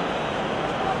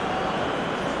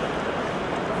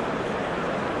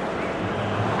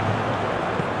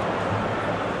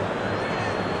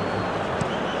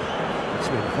 It's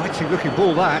an inviting looking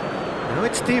ball, that. Now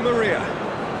it's Di Maria.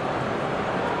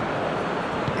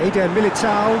 Eder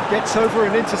Militao gets over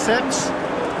and intercepts.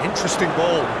 Interesting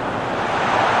ball.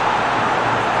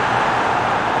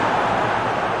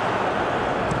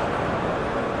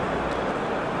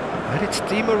 And it's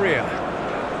Di Maria.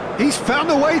 He's found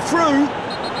a way through.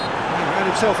 He ran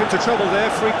himself into trouble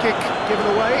there. Free kick given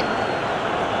away.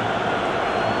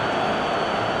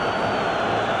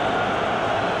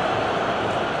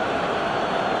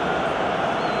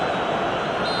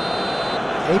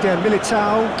 Eder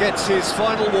Militao gets his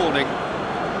final warning.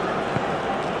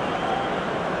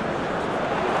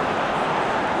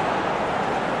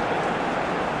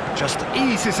 Just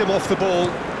eases him off the ball.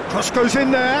 Cross goes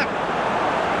in there.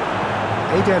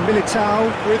 Eder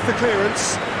Militao with the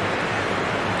clearance.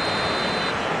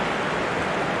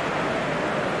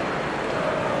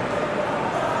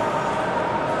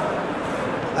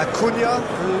 Acuna,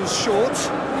 who's short.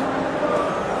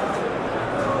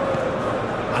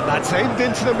 And that's aimed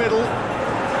into the middle.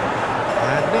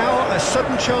 And now a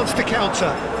sudden chance to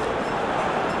counter.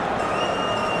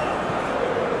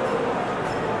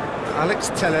 Alex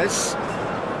Telles.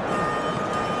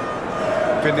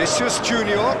 Vinicius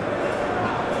Junior.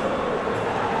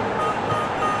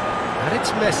 And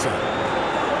it's Messi.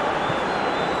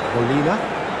 Molina.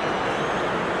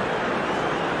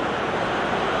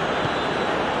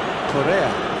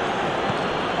 Correa.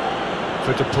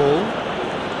 For De Paul.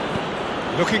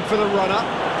 Looking for the runner.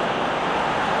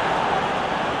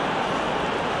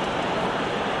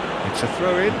 It's a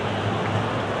throw-in.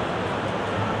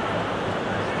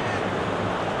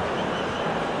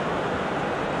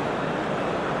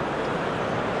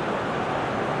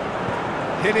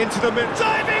 Hit into the mid.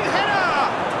 Diving header!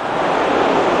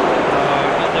 Oh,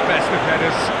 not the best of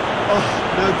headers. Oh,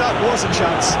 no, that was a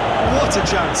chance. What a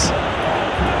chance.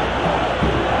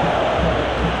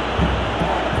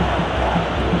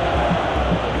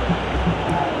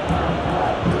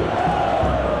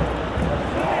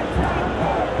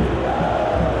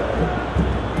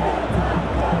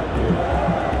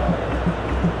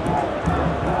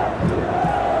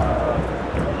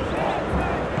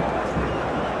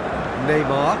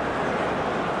 Neymar.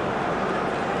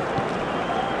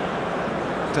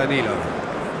 Danilo.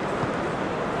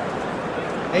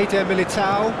 Eder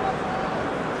Militao.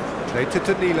 Played to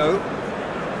Danilo.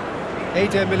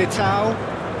 Eder Militao.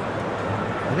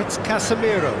 And it's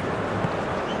Casemiro.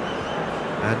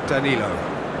 And Danilo.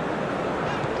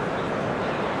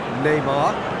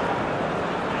 Neymar.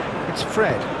 It's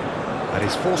Fred. And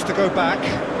he's forced to go back.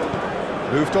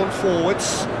 Moved on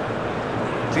forwards.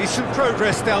 Decent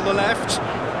progress down the left.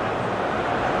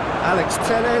 Alex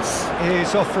Telles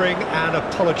is offering an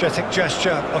apologetic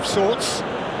gesture of sorts.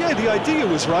 Yeah, the idea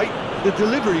was right. The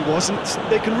delivery wasn't.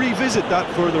 They can revisit that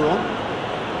further on.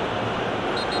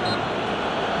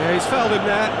 Yeah, he's fouled him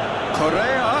there.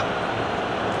 Correa.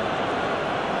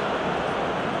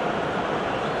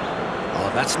 Oh,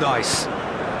 that's nice.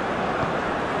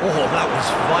 Oh, that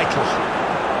was vital.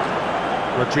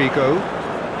 Rodrigo.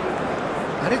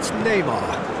 And it's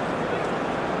Neymar.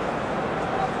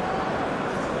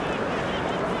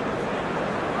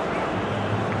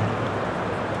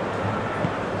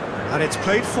 And it's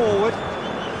played forward.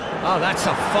 Oh, that's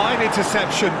a fine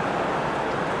interception.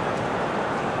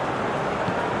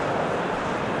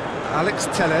 Alex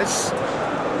Telles.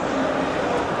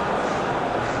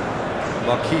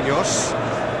 Marquinhos.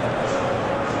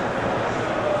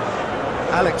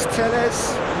 Alex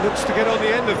Telles looks to get on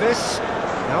the end of this.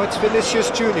 Now it's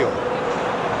Vinicius Junior.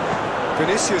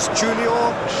 Vinicius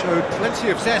Junior showed plenty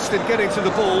of zest in getting to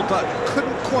the ball, but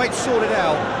couldn't quite sort it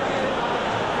out.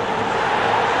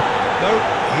 No,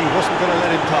 he wasn't going to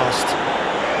let him past.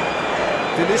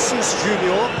 Vinicius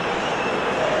Junior,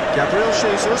 Gabriel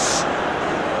Jesus,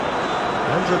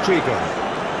 and Rodrigo.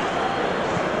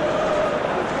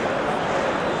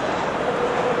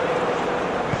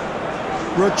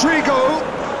 Rodrigo!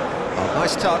 Oh,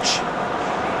 nice touch.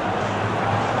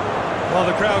 Well,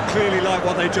 the crowd clearly liked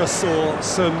what they just saw.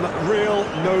 Some real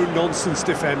no-nonsense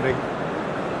defending.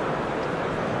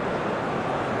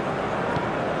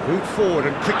 Moved forward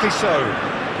and quickly so.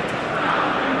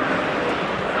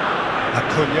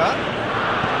 Acuna.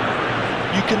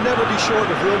 You can never be short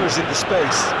of runners into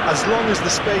space, as long as the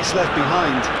space left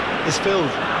behind is filled.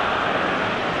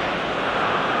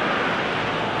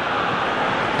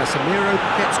 Casemiro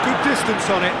gets good distance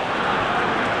on it.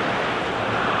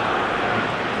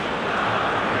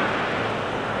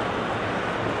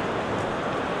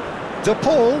 De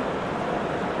Paul.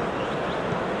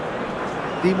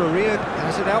 Di Maria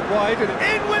has it out wide and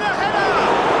in with a header!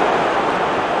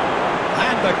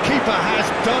 And the keeper has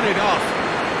done it off.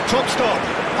 Top stop.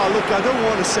 Oh, look, I don't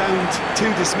want to sound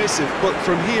too dismissive, but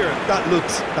from here, that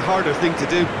looks the harder thing to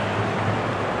do.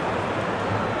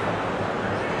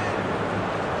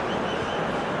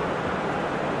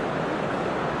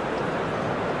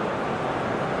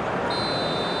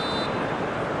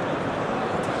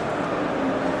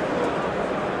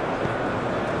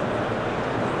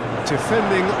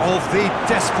 Defending of the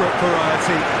desperate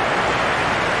variety.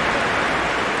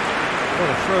 What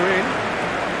a throw in.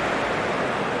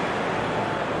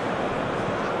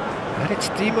 And it's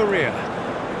Di Maria.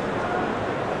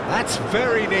 That's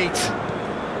very neat.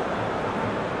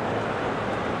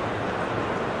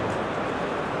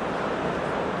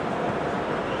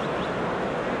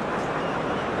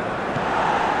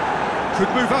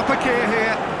 Could move up a gear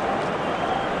here.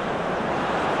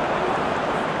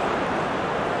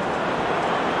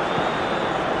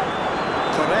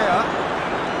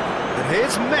 And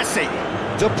here's Messi.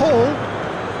 De Paul.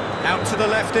 Out to the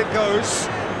left it goes.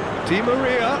 Di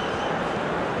Maria.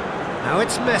 Now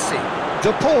it's Messi.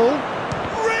 De Paul.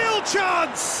 Real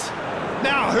chance!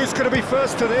 Now, who's going to be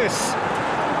first to this?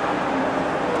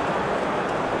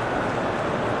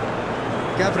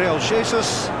 Gabriel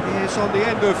Jesus is on the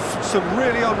end of some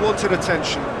really unwanted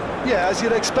attention. Yeah, as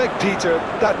you'd expect, Peter,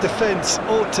 that defence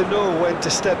ought to know when to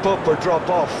step up or drop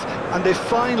off, and they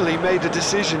finally made a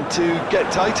decision to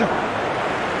get tighter.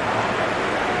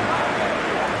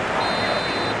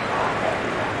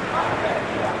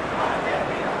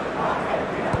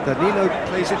 Danilo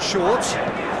plays it short.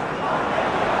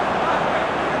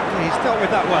 He's dealt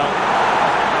with that well.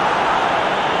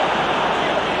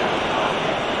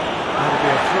 That'll be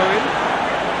a throw-in.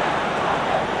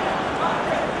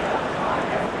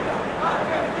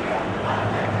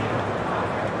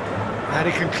 And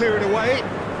he can clear it away.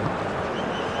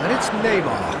 And it's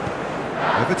Neymar.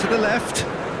 Over to the left.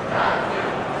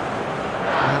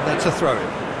 And that's a throw-in.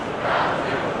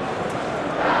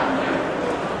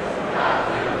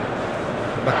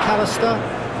 McAllister.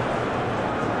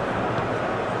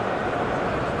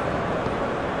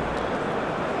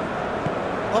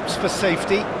 Opts for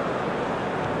safety.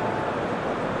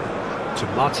 To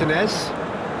Martinez.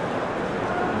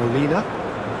 Molina.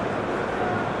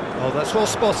 Oh, that's well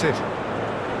spotted.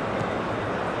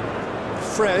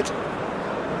 Fred.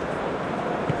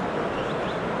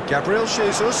 Gabriel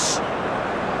Jesus.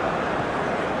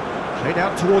 Played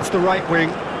out towards the right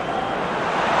wing.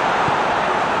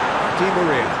 Di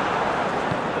Maria.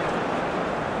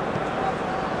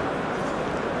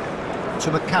 To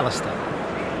McAllister.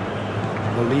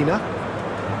 Molina.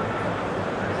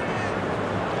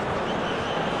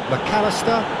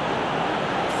 McAllister.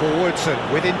 Forwards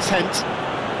and with intent.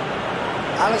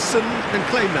 Alisson can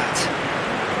claim that.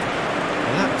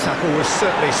 And that tackle was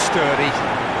certainly sturdy.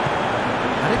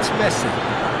 And it's Messi.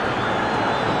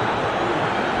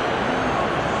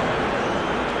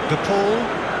 De Paul.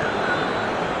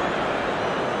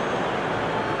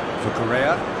 For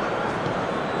Correa.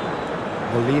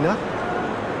 Molina.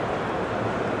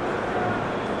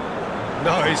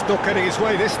 No, he's not getting his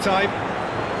way this time.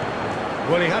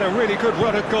 Well, he had a really good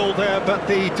run at goal there, but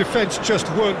the defence just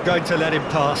weren't going to let him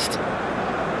past.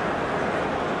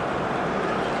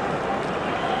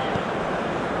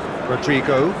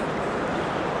 Rodrigo.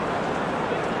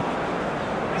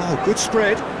 Oh, good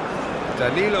spread.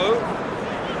 Danilo.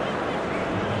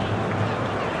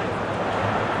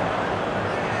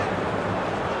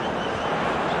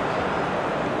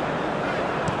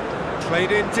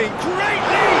 Played in deep. Great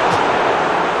leap!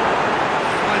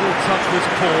 Final touch was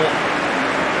poor.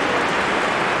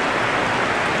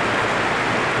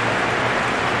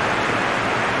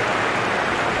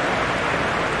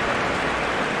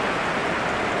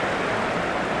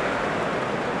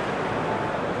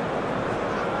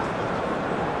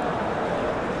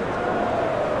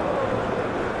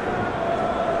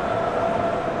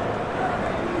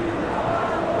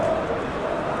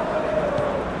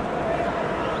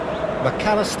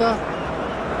 McAllister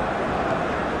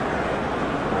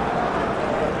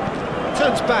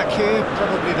turns back here,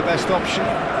 probably the best option.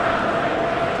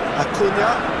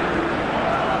 Acuna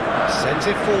sends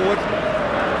it forward.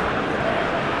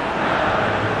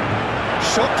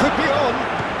 Shot could be on.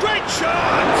 Great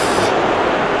chance!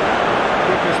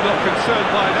 Keeper's not concerned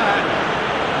by that.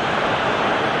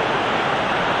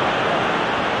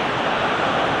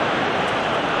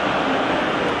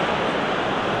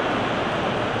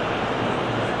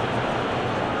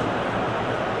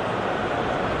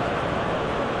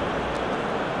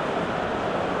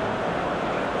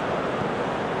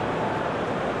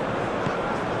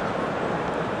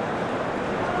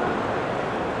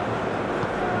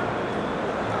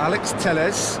 Alex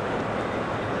Telles,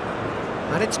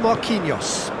 and it's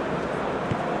Marquinhos.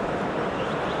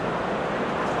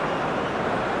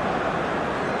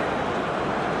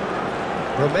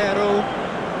 Romero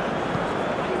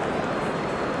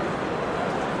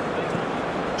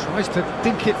tries to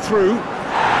dink it through,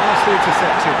 nicely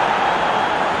intercepted.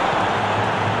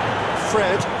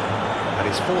 Fred, and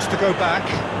he's forced to go back,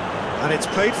 and it's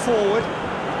played forward.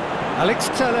 Alex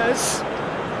Tellez,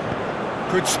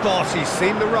 good spot, he's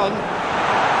seen the run,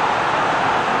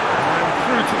 and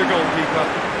through to the goalkeeper.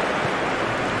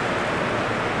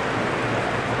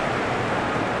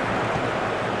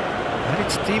 And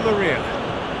it's Di Maria.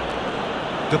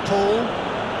 De Paul,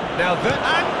 now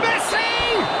and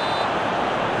Messi!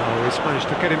 Oh, he's managed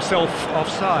to get himself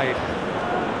offside.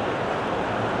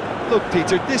 Look,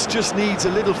 Peter, this just needs a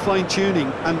little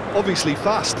fine-tuning, and obviously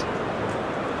fast.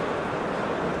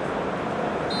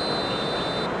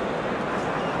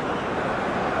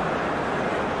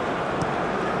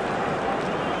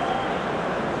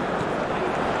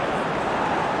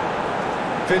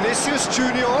 Vinicius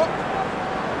Junior.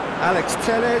 Alex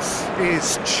Tellez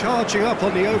is charging up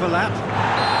on the overlap.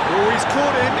 Oh, he's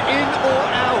caught him in or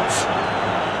out.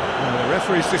 The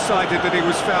referee's decided that he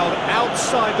was fouled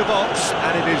outside the box,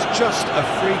 and it is just a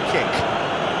free kick.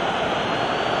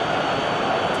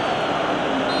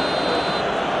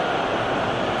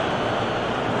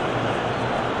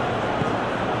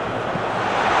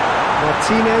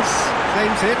 Martinez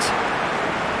claims it.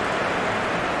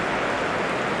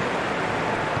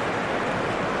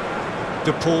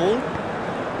 De Paul,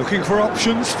 looking for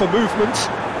options for movement.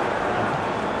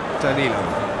 Danilo.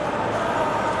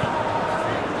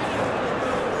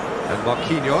 And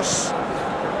Marquinhos.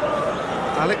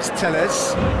 Alex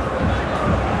Tellez.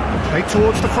 Play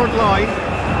towards the front line.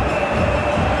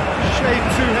 Shade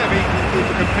too heavy,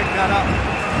 keeper can pick that up.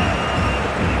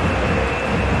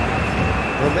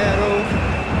 Romero.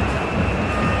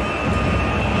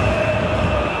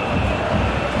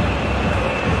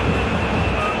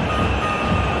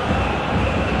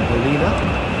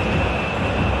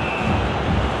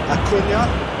 Acuna,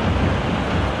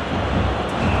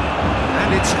 and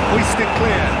it's hoisted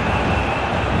clear.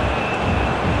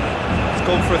 It's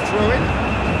gone for a throw-in.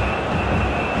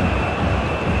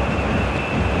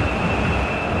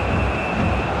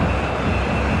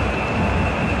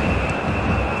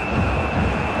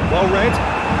 Well read.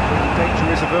 Danger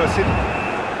is averted.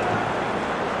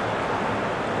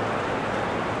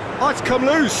 Oh, it's come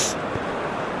loose.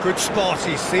 Good spot,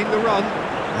 he's seen the run.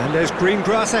 And there's green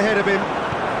grass ahead of him.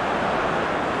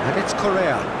 And it's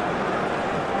Correa.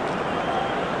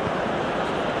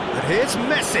 And here's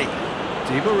Messi.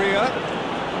 Di Maria.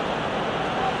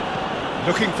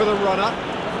 Looking for the runner.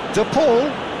 De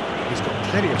Paul. He's got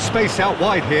plenty of space out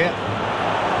wide here.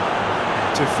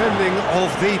 Defending of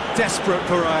the desperate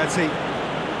variety.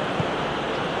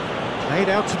 Played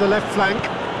out to the left flank.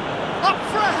 Up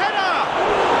for a header!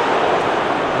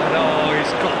 And oh,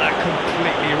 he's got that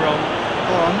completely wrong.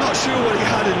 Oh, I'm not sure what he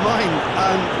had in mind,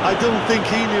 and I don't think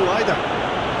he knew either.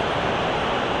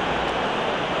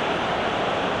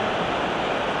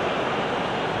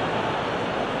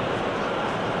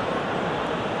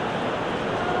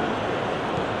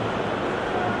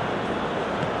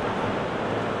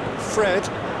 Fred.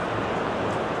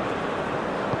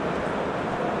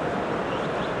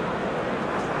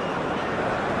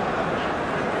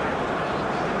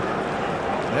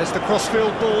 There's the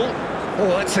crossfield ball.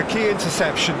 Oh, that's a key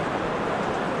interception.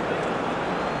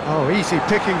 Oh, easy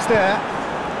pickings there.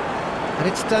 And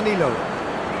it's Danilo.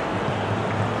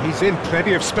 He's in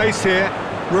plenty of space here.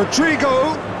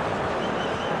 Rodrigo.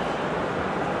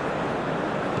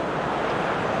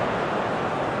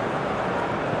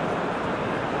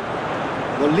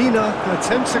 Molina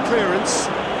attempts a clearance.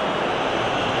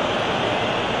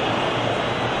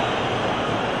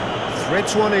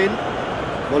 Threads one in.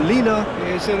 Molina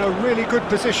is in a really good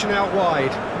position out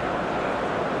wide.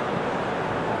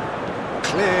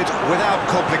 Cleared without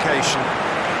complication.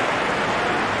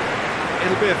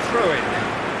 It'll be a throw-in.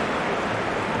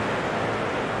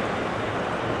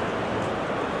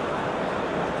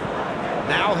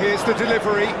 Now here's the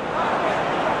delivery.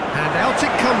 And out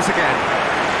it comes again.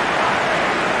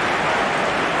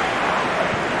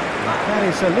 That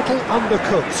is a little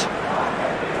undercooked.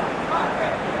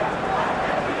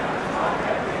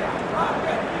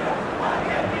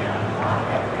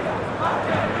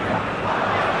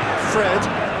 Fred.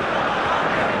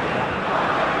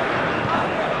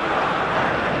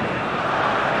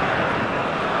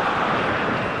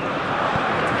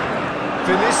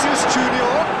 Vinicius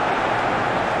Junior.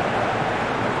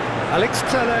 Alex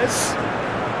Tellez.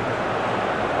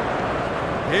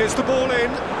 Here's the ball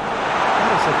in.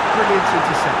 That is a brilliant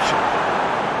interception.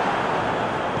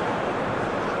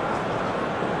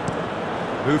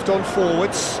 Moved on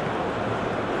forwards.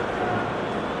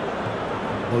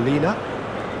 Molina.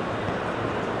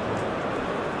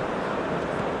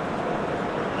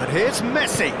 And here's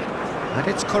Messi. And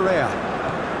it's Correa.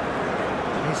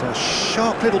 He's a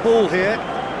sharp little ball here.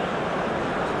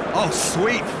 Oh,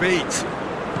 sweet feet.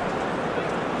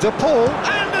 De Paul,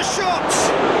 and the shot!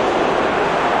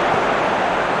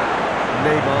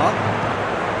 Neymar.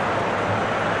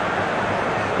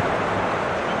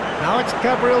 Now it's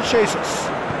Gabriel Jesus.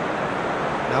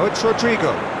 Now it's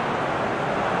Rodrigo.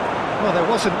 Well, there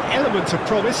was an element of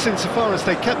promise insofar as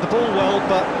they kept the ball well,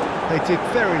 but they did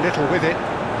very little with it.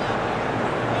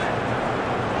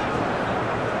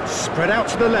 Spread out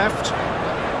to the left.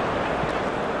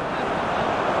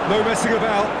 No messing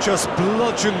about, just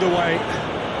bludgeoned away.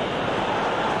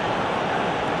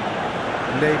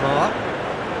 Neymar.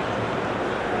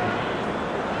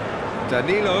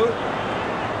 Danilo.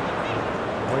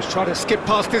 Oh, he's trying to skip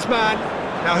past his man.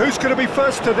 Now who's going to be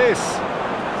first to this?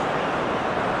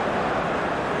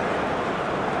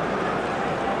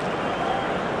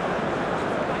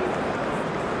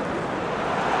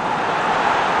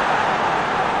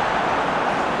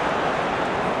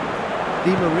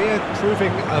 Di Maria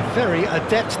proving a very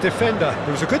adept defender.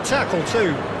 It was a good tackle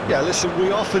too. Yeah, listen,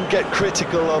 we often get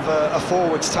critical of a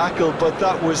forward's tackle, but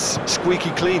that was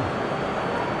squeaky clean.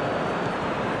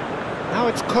 Now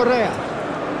it's Correa.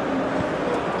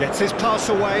 Gets his pass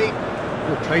away.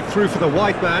 Will play through for the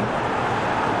wide man.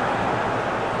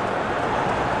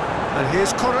 And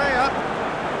here's Correa.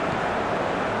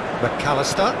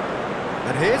 McAllister.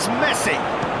 And here's Messi.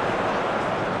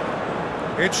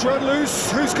 It's run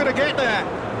loose. Who's going to get there?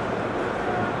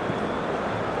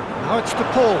 Now it's De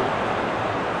Paul.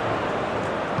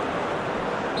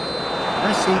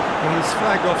 Messi is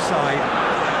flagged offside.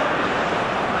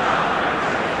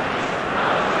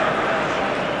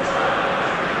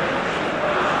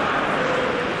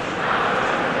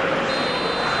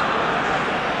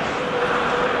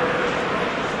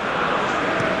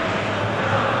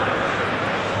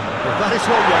 Well, that is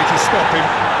one way to stop him.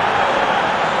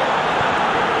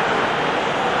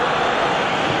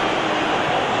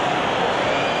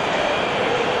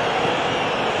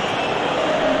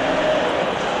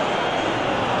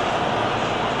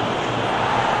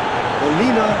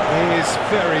 Molina is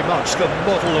very much the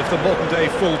model of the modern-day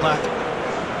fullback.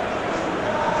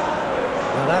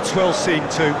 Well, that's well seen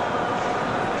too.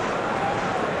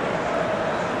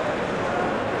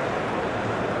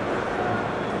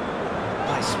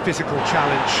 Nice physical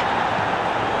challenge.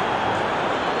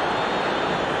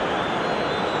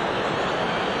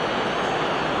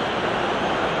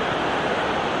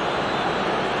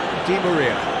 Di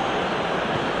Maria.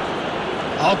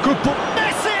 Oh, good ball.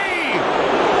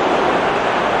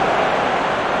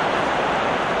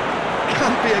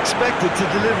 Can't be expected to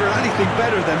deliver anything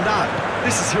better than that.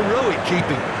 This is heroic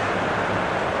keeping.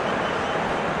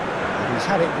 He's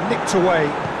had it nicked away.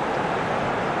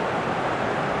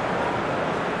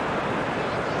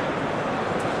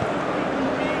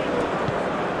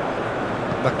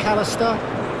 McAllister,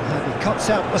 and he cuts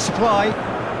out the supply.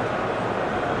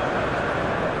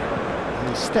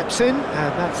 He steps in,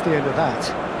 and that's the end of that.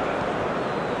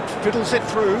 Fiddles it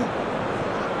through.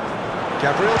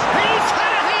 Gabriel. He's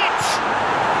had a hit!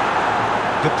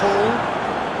 De Paul.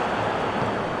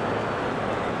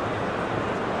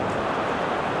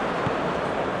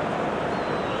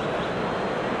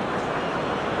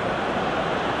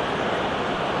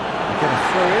 Get a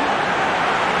throw in.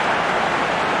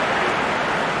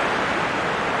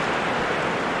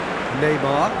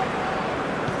 Neymar.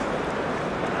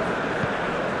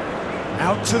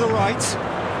 Out to the right.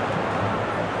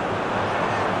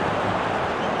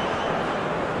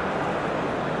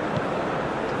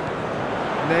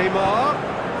 Neymar.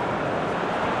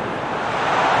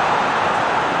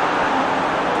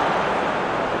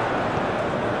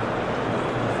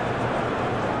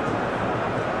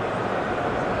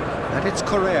 And it's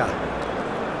Correa.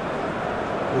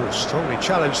 Oh, strongly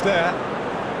challenged there.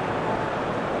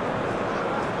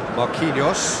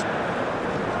 Marquinhos.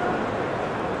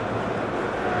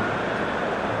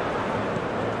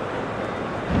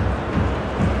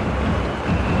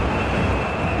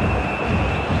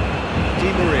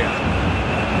 Di Maria.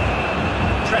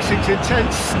 Pressing's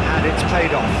intense, and it's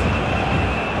paid off.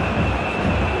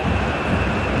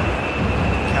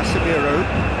 Casemiro.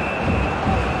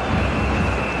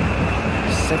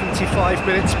 75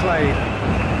 minutes played.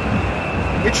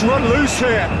 It's run loose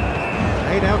here.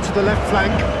 Played out to the left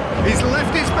flank. He's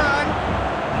left his man.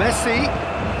 Messi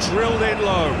drilled in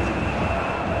low.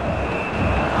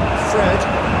 Fred.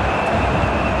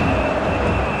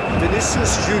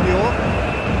 Vinicius Junior.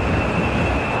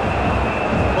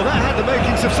 Well, that had the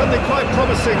makings of something quite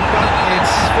promising, but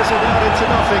it's fizzled out into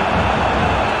nothing.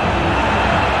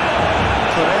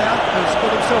 Correa has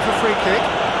got himself a free kick,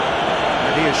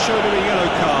 and he has shown him a yellow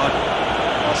card.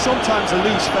 Well, sometimes a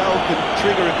loose foul can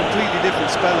trigger a completely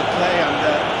different spell of play, and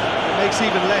it makes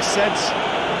even less sense.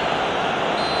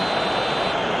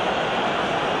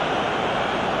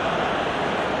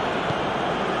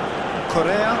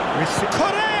 Correa,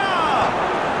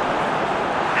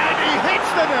 and he hits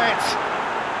the net.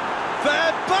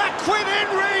 They're back within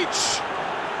reach.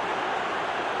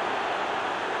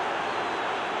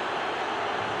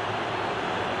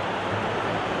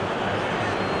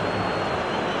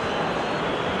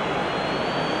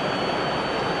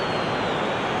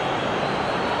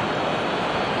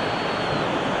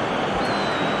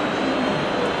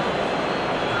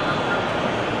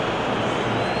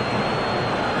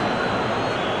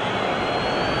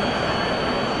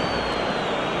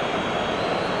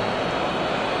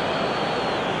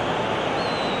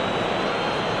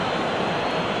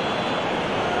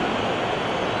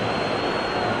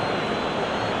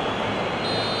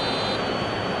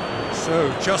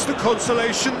 So, just a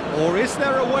consolation, or is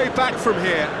there a way back from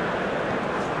here?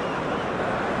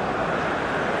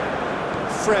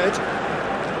 Fred.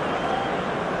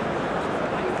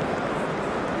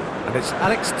 And it's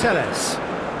Alex Telles.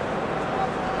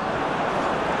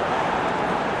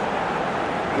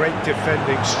 Great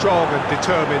defending, strong and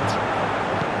determined.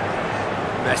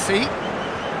 Messi.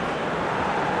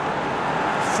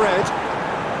 Fred.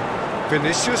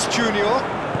 Vinicius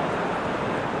Junior.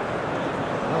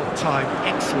 Time,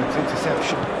 excellent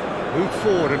interception. Move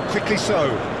forward and quickly so.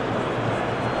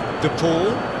 De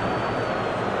Paul.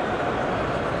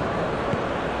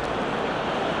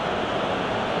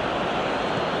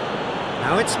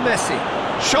 Now it's Messi.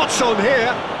 Shots on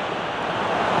here.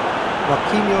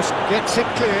 Marquinhos gets it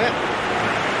clear.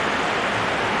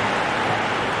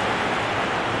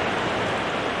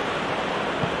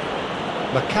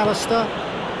 McAllister.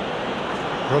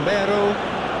 Romero.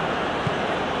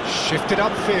 Shifted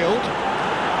upfield.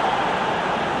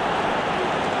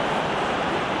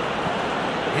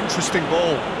 Interesting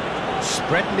ball.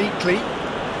 Spread neatly.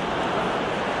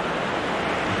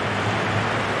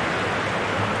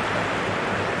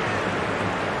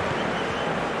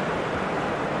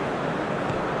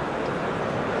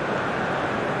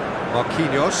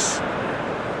 Marquinhos.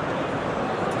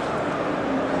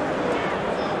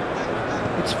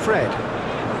 It's Fred.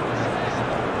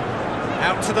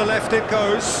 Out to the left it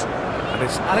goes. And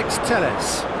it's Alex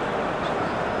Telles.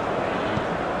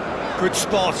 Good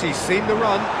spot, he's seen the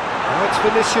run. Now it's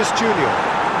Vinicius Junior.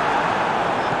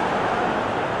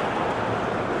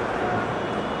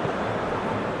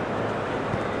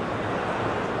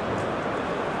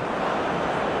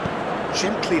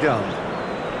 Gently done.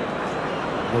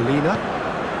 Molina.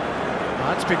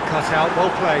 That's been cut out, well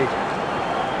played.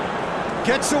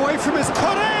 Gets away from his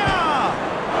Correa!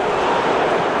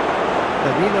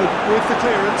 Danilo with the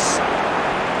clearance.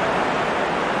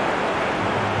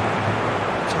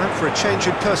 Time for a change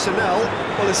in personnel.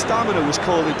 Well, his stamina was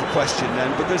called into question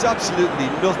then, but there's absolutely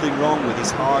nothing wrong with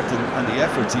his heart and the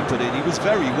efforts he put in. He was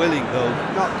very willing, though,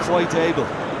 not quite able.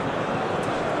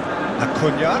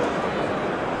 Acuna.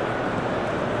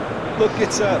 Look,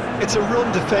 it's a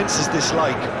run defence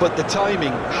dislike, but the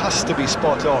timing has to be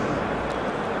spot on.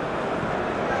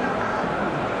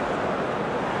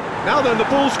 Now then, the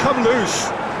ball's come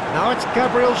loose. Now it's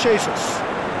Gabriel Jesus.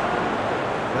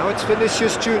 Now it's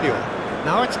Vinicius Junior.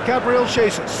 Now it's Gabriel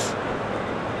Jesus.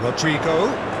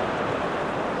 Rodrigo.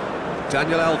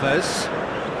 Daniel Alves.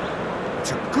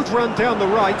 It's a good run down the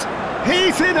right.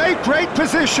 He's in a great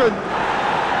position.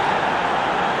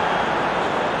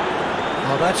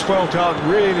 Oh, that's well done,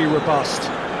 really robust.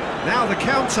 Now the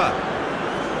counter.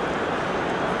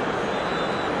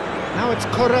 Now it's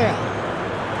Correa.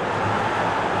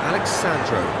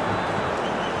 Alexandro.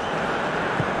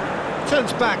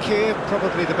 Turns back here,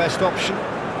 probably the best option.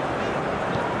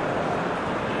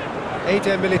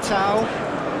 Eder Militao.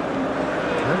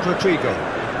 And Rodrigo.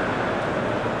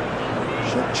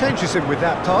 Short changes him with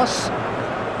that pass.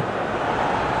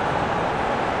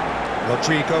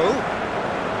 Rodrigo.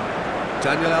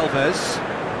 Daniel Alves.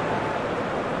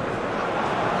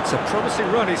 It's a promising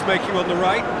run he's making on the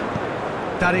right.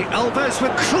 Dani Alves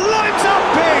climbs up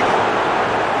big!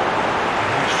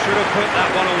 He should have put that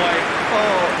one away.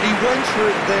 Oh, he went for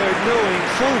it there knowing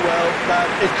full well that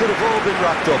it could have all been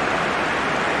wrapped up.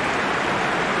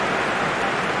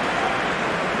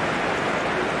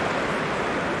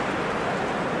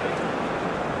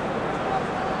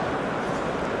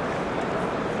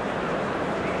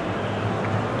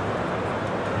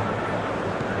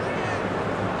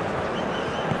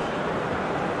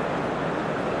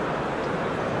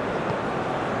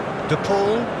 De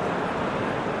Paul.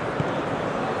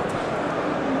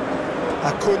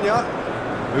 Acuna.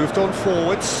 Moved on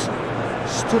forwards.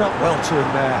 Stood up well to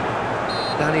him there.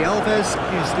 Dani Alves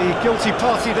is the guilty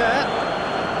party there.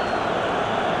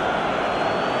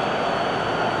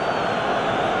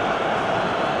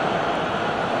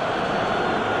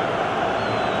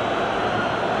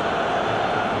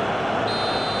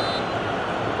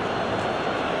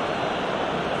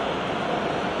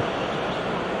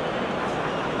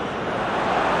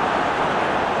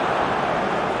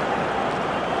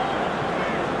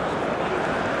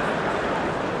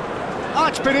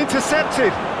 It's been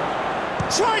intercepted.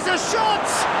 Tries a shot!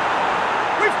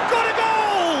 We've got a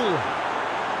goal!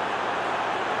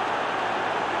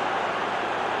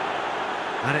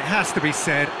 And it has to be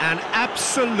said, an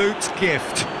absolute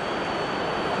gift.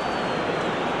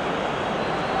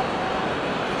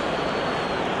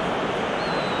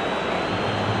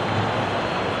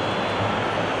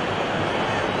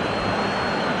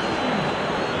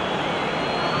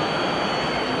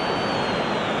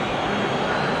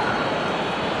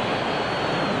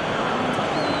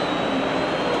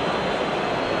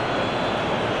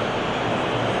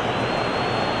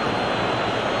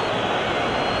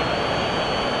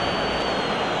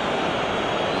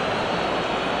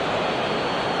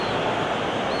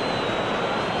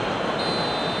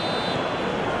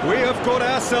 We have got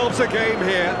ourselves a game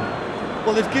here.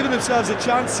 Well, they've given themselves a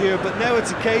chance here, but now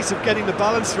it's a case of getting the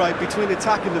balance right between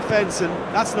attack and defence, and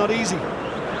that's not easy.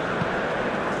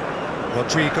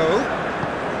 Rodrigo.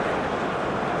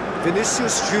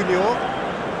 Vinicius Junior.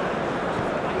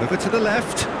 Over to the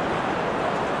left.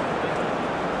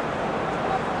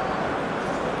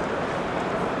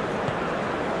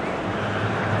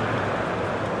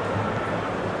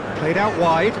 Played out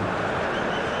wide.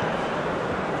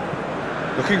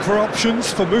 Looking for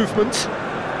options for movement.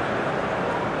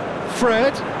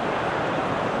 Fred.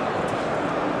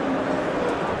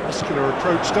 Muscular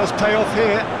approach does pay off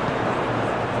here.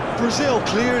 Brazil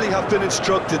clearly have been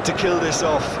instructed to kill this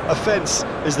off. Offence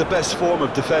is the best form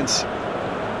of defence.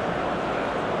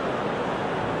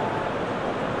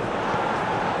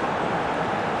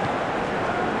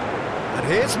 And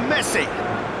here's Messi.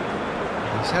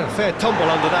 He's had a fair tumble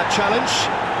under that challenge.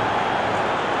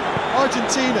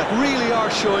 Argentina really are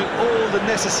showing all the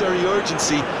necessary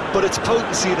urgency, but it's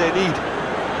potency they need.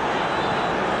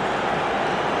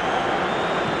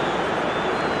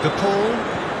 De Paul.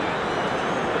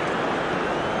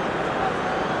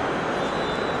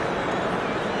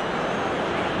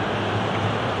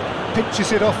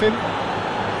 Pinches it off him.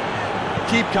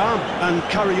 Keep calm and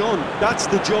carry on. That's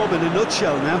the job in a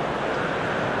nutshell now.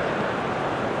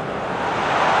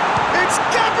 It's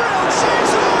Gabriel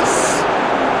Jesus!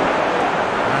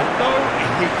 And no,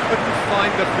 he couldn't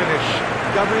find the finish.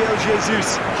 Gabriel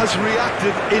Jesus has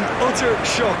reacted in utter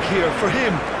shock here. For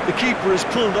him, the keeper has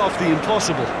pulled off the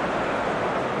impossible.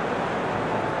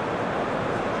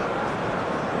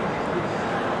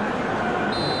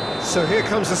 So here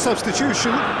comes the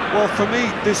substitution. Well, for me,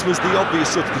 this was the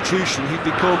obvious substitution. He'd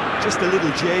become just a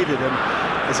little jaded, and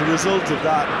as a result of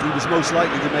that, he was most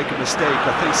likely to make a mistake.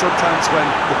 I think sometimes when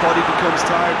the body becomes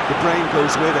tired, the brain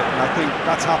goes with it, and I think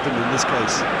that's happened in this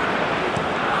case.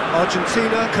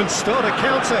 Argentina can start a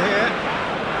counter here.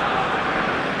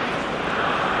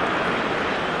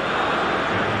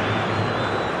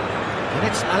 And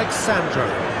it's Alexandro.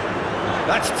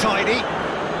 That's tidy.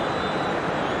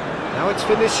 Now it's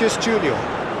Vinicius Junior.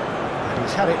 And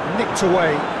he's had it nicked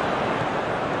away.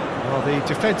 Well, the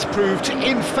defence proved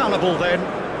infallible then,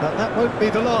 but that won't be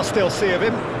the last they'll see of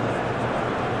him.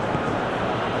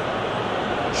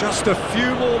 Just a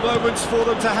few more moments for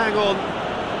them to hang on.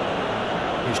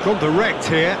 He's gone direct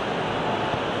here.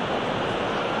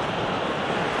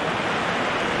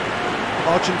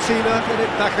 Argentina get it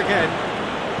back again.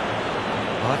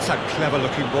 Oh, that's a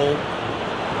clever-looking ball.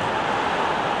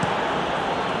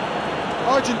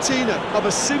 Argentina have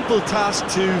a simple task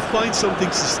to find something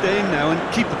sustained now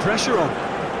and keep the pressure on.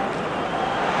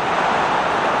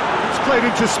 It's played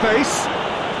into space.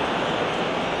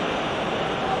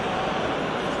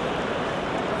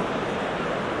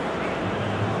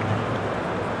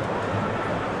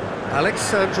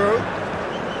 Alexandro.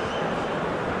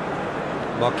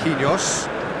 Marquinhos.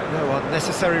 No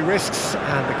unnecessary risks,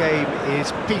 and the game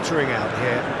is petering out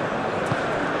here.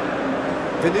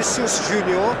 Vinicius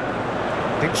Junior.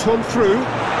 Thinks one through.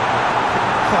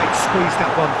 Couldn't quite squeeze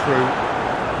that one through.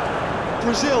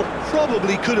 Brazil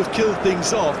probably could have killed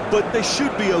things off, but they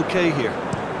should be okay here.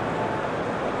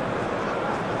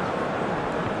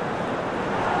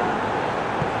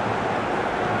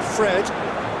 Fred.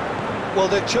 Well,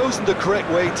 they've chosen the correct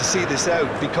way to see this out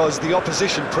because the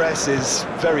opposition press is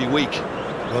very weak.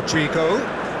 Rodrigo,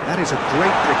 that is a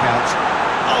great pick out.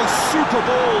 Oh, super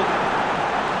ball!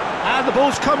 And the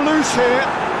ball's come loose here.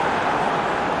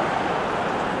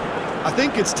 I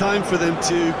think it's time for them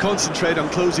to concentrate on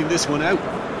closing this one out.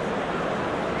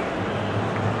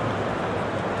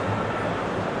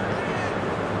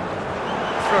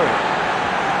 Throw it.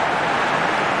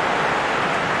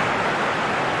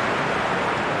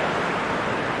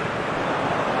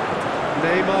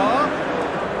 Neymar.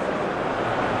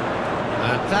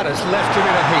 And that has left him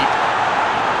in a heap.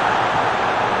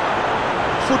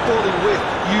 Footballing width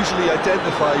usually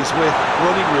identifies with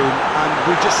running room, and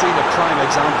we've just seen a prime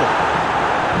example.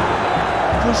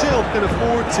 Brazil can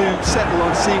afford to settle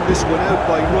on seeing this one out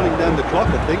by running down the clock,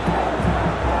 I think.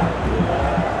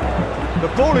 The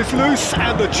ball is loose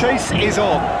and the chase is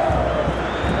on.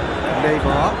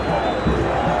 Neymar.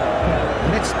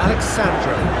 And it's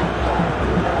Alexandro.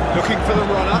 Looking for the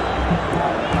runner.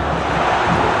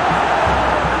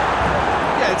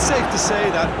 Yeah, it's safe to say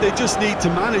that they just need to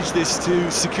manage this to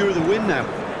secure the win now.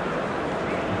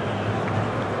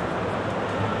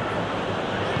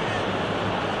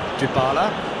 Dybala.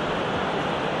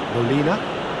 Molina.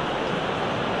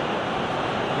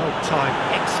 Well timed,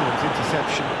 excellent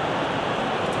interception.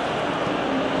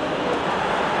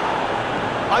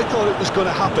 I thought it was going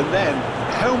to happen then.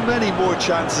 How many more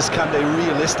chances can they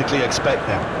realistically expect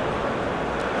now?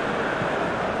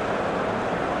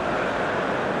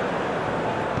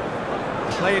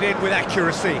 Played in with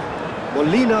accuracy.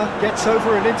 Molina gets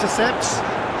over and intercepts.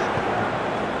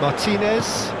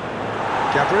 Martinez.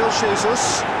 Gabriel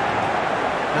Jesus.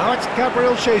 Now it's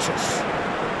Gabriel Jesus.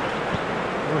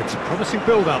 Oh, it's a promising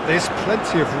build-up, this.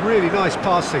 Plenty of really nice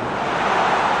passing.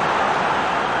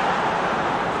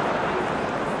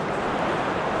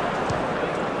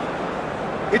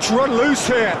 It's run loose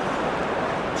here.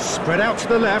 Spread out to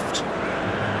the left.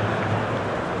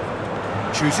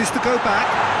 Chooses to go back.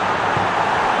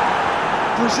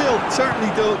 Brazil certainly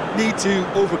don't need to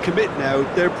overcommit now.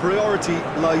 Their priority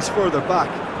lies further back.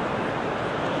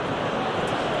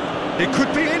 It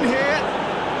could be in here.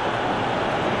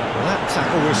 Well, that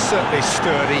tackle was certainly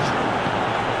sturdy.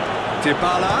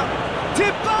 Dybala.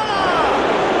 Dybala!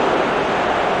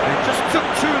 It just took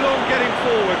too long getting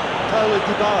forward. Paulo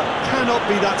Dybala cannot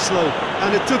be that slow,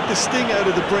 and it took the sting out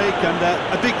of the break, and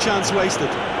a big chance wasted.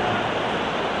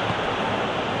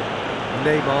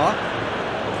 Neymar.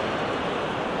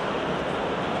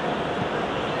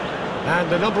 And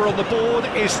the number on the board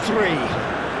is 3.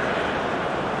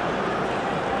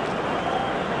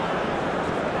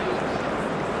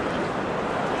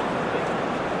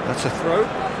 That's a throw.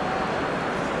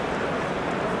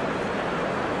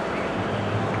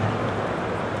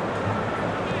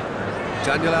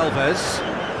 Daniel Alves.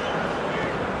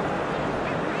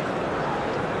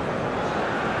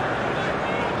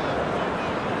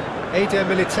 Eder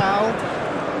Militao.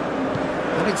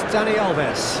 And it's Dani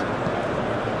Alves.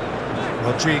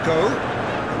 Rodrigo.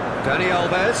 Dani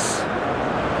Alves.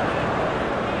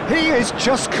 He is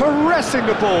just caressing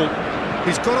the ball.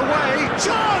 He's got away.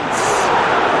 Chance!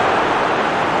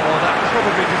 Oh, that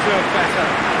probably deserved better.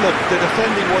 Look, the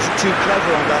defending wasn't too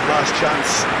clever on that last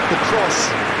chance. The cross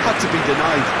had to be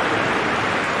denied.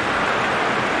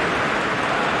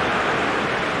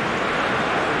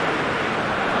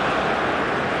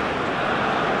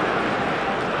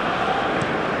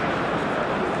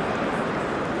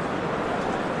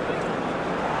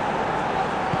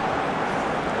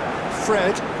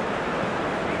 Fred.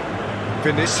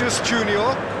 Vinicius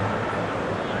Junior.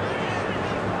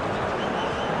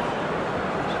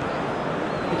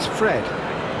 It's Fred.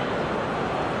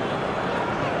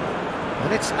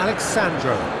 And it's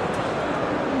Alexandro.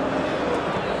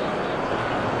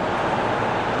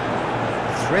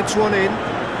 Threads one in.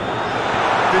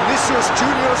 Vinicius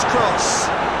Junior's cross.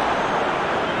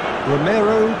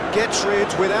 Romero gets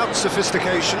rid without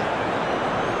sophistication.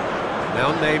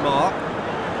 Now Neymar.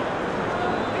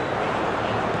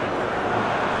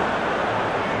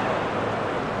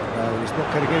 He's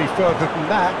not going to get any further than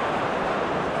that.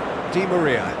 Di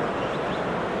Maria.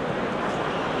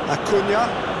 Acuna.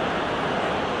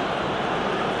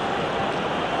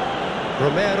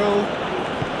 Romero.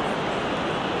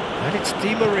 And it's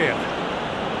Di Maria.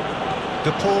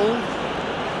 De Paul.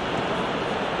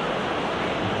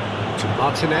 To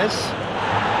Martinez.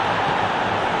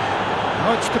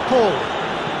 Now it's De Paul.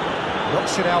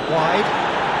 Knocks it out wide.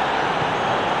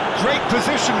 Great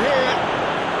position here.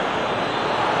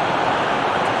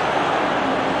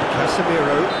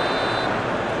 Casemiro.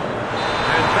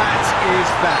 And that is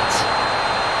that.